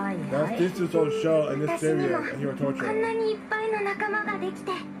はい That's はい。 this is so show in this 私に series も and Hero こん Torture. なにいっぱいの仲間ができ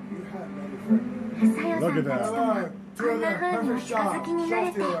て。 show. さよさんたちとも Alright, こんな風にお perfect 近づ shot. きになれ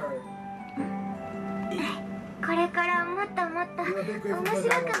Shot て。 stealer. これからもっともっと面白く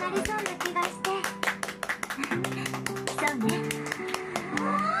なりそうな気がしてそうね。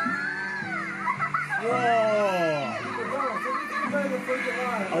 Whoa!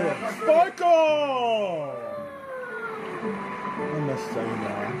 Oh, yeah. Sparkle! Sparkle! I'm not saying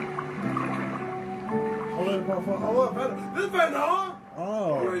that. This Venom? Who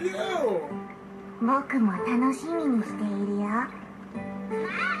Oh. are you? 僕も楽しみにしているよ。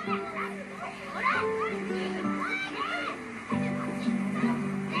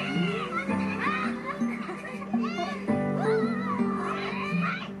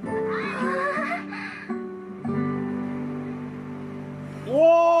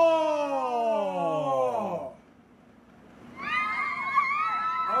Whoa!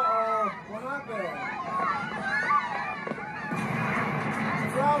 Uh-oh, what happened?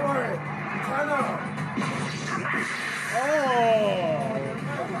 Flower! China! Oh!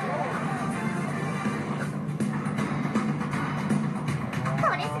 こ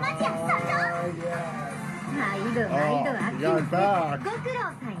れスマジア社長。 yes. 毎度毎度 Oh, 秋 you got の back. ご苦労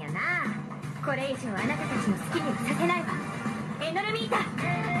さんやな。これ以上あなたたちの好きにはさせないわ。エノルミータ。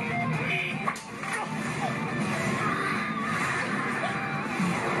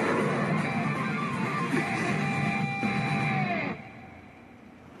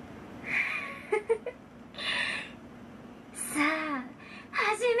さあ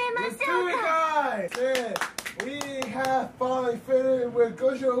始めま Let's しょ do う it, か。 guys! Yeah, we have finally finished with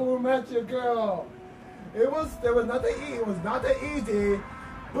Gushing Over Magical Girl. There was nothing easy. It was not that easy,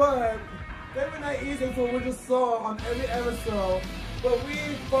 but they were not easy for we just saw on every episode. But we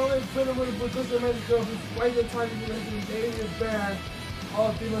finally finished with Gushing Over Magical Girl. Who's right the time to do this 80th band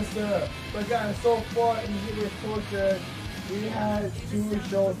of Demon Slayer. But guys, so far in Heatwave Torture, we had two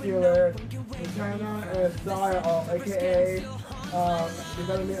shows here, China and Style, aka the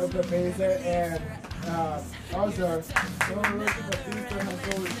Academy of the Basic, and also, so we're looking for Feature and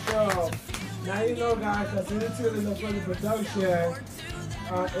Soul Show. Now you know, guys, that season 2 is a further production.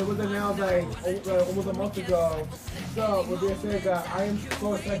 It was announced like almost a month ago. So, with being said, guys, I am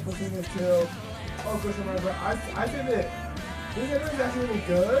so excited for season 2. Oh, Christian, I think that this is actually really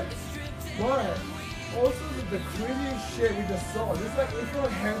good, but also the crazy shit we just saw. This like it's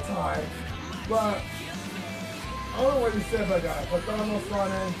like hentai, but I don't know what you said about guys. But Donald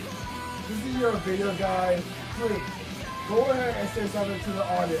Sonnen, this is your video, guys. Please go ahead and say something to the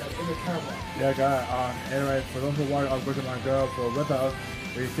audience in the camera. Yeah, guys. Anyway, for those who watch on Gushing My Girl, so with us,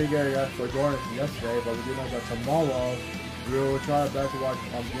 we thank you guys for joining us yesterday, but we do know that tomorrow we will try our best to watch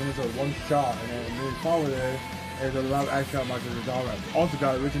Demon Slayer one shot, and then moving forward is a live action of Michael Gonzalez. Also,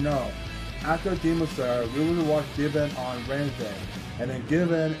 guys, we should know, after Demon Slayer, we will watch Given on Wednesday, and then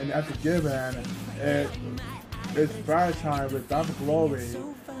Given, and after Given, it's Valentine with Dr. Glory,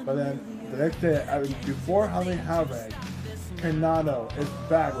 but then the next day, before Halloween Havoc, Canado is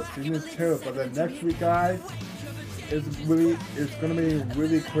back with season 2. But then next week, guys, it's gonna be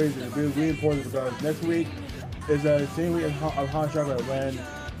really crazy. It'll be really important because next week is the same week of Hot Chocolate when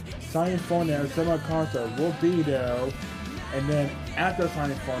Science Phone Now Summer Concert will be there, and then after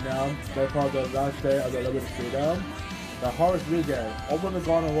Science Phone Now, that's called the last day of the Liberty Freedom. The Harvest Weekend, Open the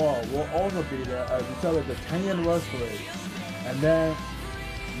Garden Wall will also be there as we celebrate the 10th anniversary. And then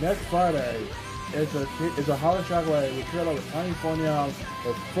next Friday is a Holiday Chocolate. We kick off with Tiny Phone,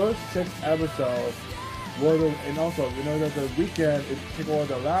 the first 6 episodes. And also, we know that the weekend is kick off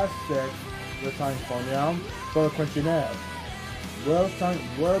the last 6 with Tiny Phone for the question is, will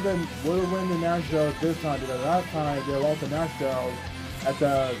win the Nationals this time? Because last time they lost the Nationals at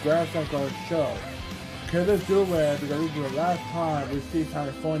the Grand Central show. Can this do it? Because this is the last time we see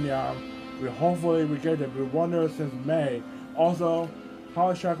California. Hopefully we get them. We wonder since May. Also,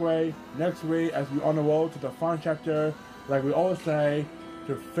 Holiday Shockwave next week as we on the road to the final chapter, like we always say,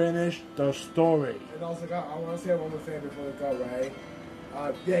 to finish the story. And also, I want to say one more thing before we go, right?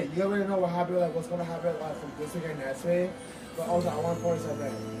 Yeah, you already know what happened, like what's going to happen from this week and next week. But also, I want to point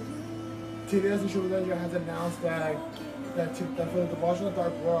something. TDS and Shubidanja has announced that for the Washington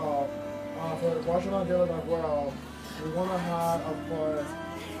Dark World, for the Washington Dark World, we want to have, of course,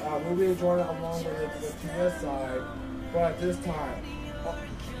 we'll be joining along with the TDS side, but this time,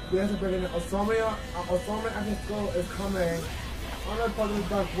 we have to bring in Osama after school is coming on the part of the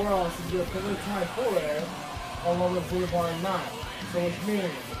Dark World, since we're putting time for it, along with Boulevard 9. So which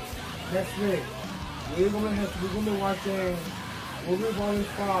means, next week, we're going to be watching Movie Volume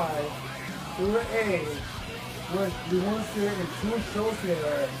 5 through 8, which we want to see it in 2 shows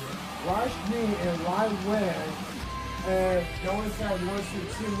here, live stream and live win. And the only time we want to see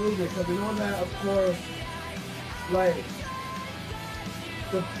 2 movies, because we know that, of course, we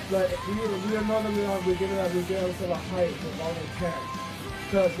don't know that we're giving ourselves a hype for Volume 10.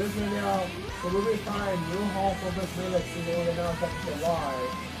 Because this is now, the movie find new hall for this minute, so they will announce that in July.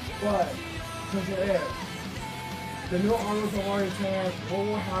 But, since it is, the new armors of Volume 10, what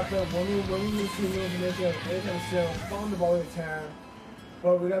will happen when we see new information anytime soon from the Volume 10.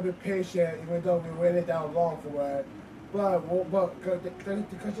 But we gotta be patient, even though we waited that long for it. But the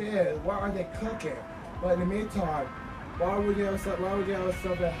question is, what are they cooking? But in the meantime, why would you have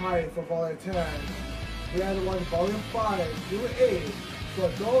something high for Volume 10? We had to watch Volume 5 through 8. So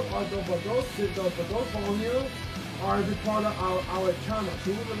those volumes are the part of our channel.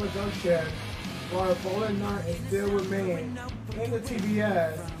 Two of the production, while Volume 9 is still remain in the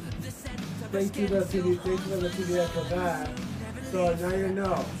TDS. Thank you to the TDS for that. So now you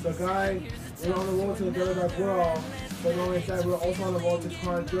know. So guys, we're on the road to the Dark World. But not only that, we're also on the road to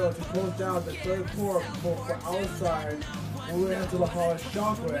Current Girl to close down the 3rd core for our side when we enter the Hall of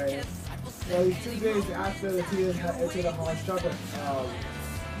Shockwave. So 2 days after the TDS had entered the Hall of Shockwave,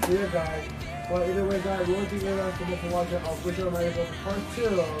 here guys. But either way guys, we want to give us for watching our Gushing Over Magical Girl Part 2.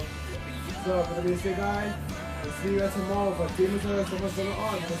 So for the BC guys, we'll see you guys tomorrow for Demon Slayer Super Summer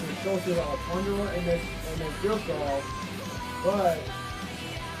On, which is show to the Conjurer and then Field Girl. But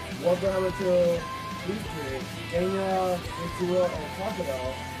welcome over to these 3, Anya, Ichigo, and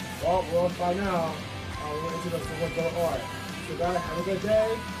Crocodile. Well, we're all fine now. We're into the Super Girl art. So guys, have a good day,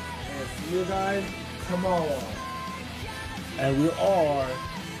 and see you guys tomorrow. And we are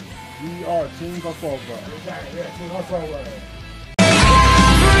Team Go Forward. Exactly, yeah, Team Go Forward.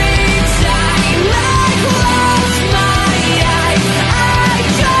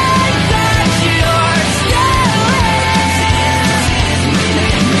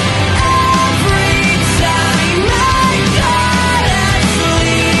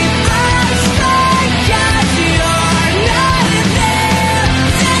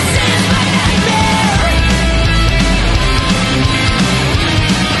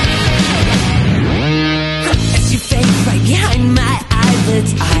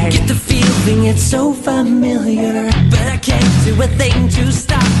 I get the feeling it's so familiar, but I can't do a thing to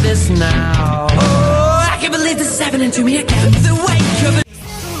stop this now. Oh, I can't believe this is happening to me again. The wake of it.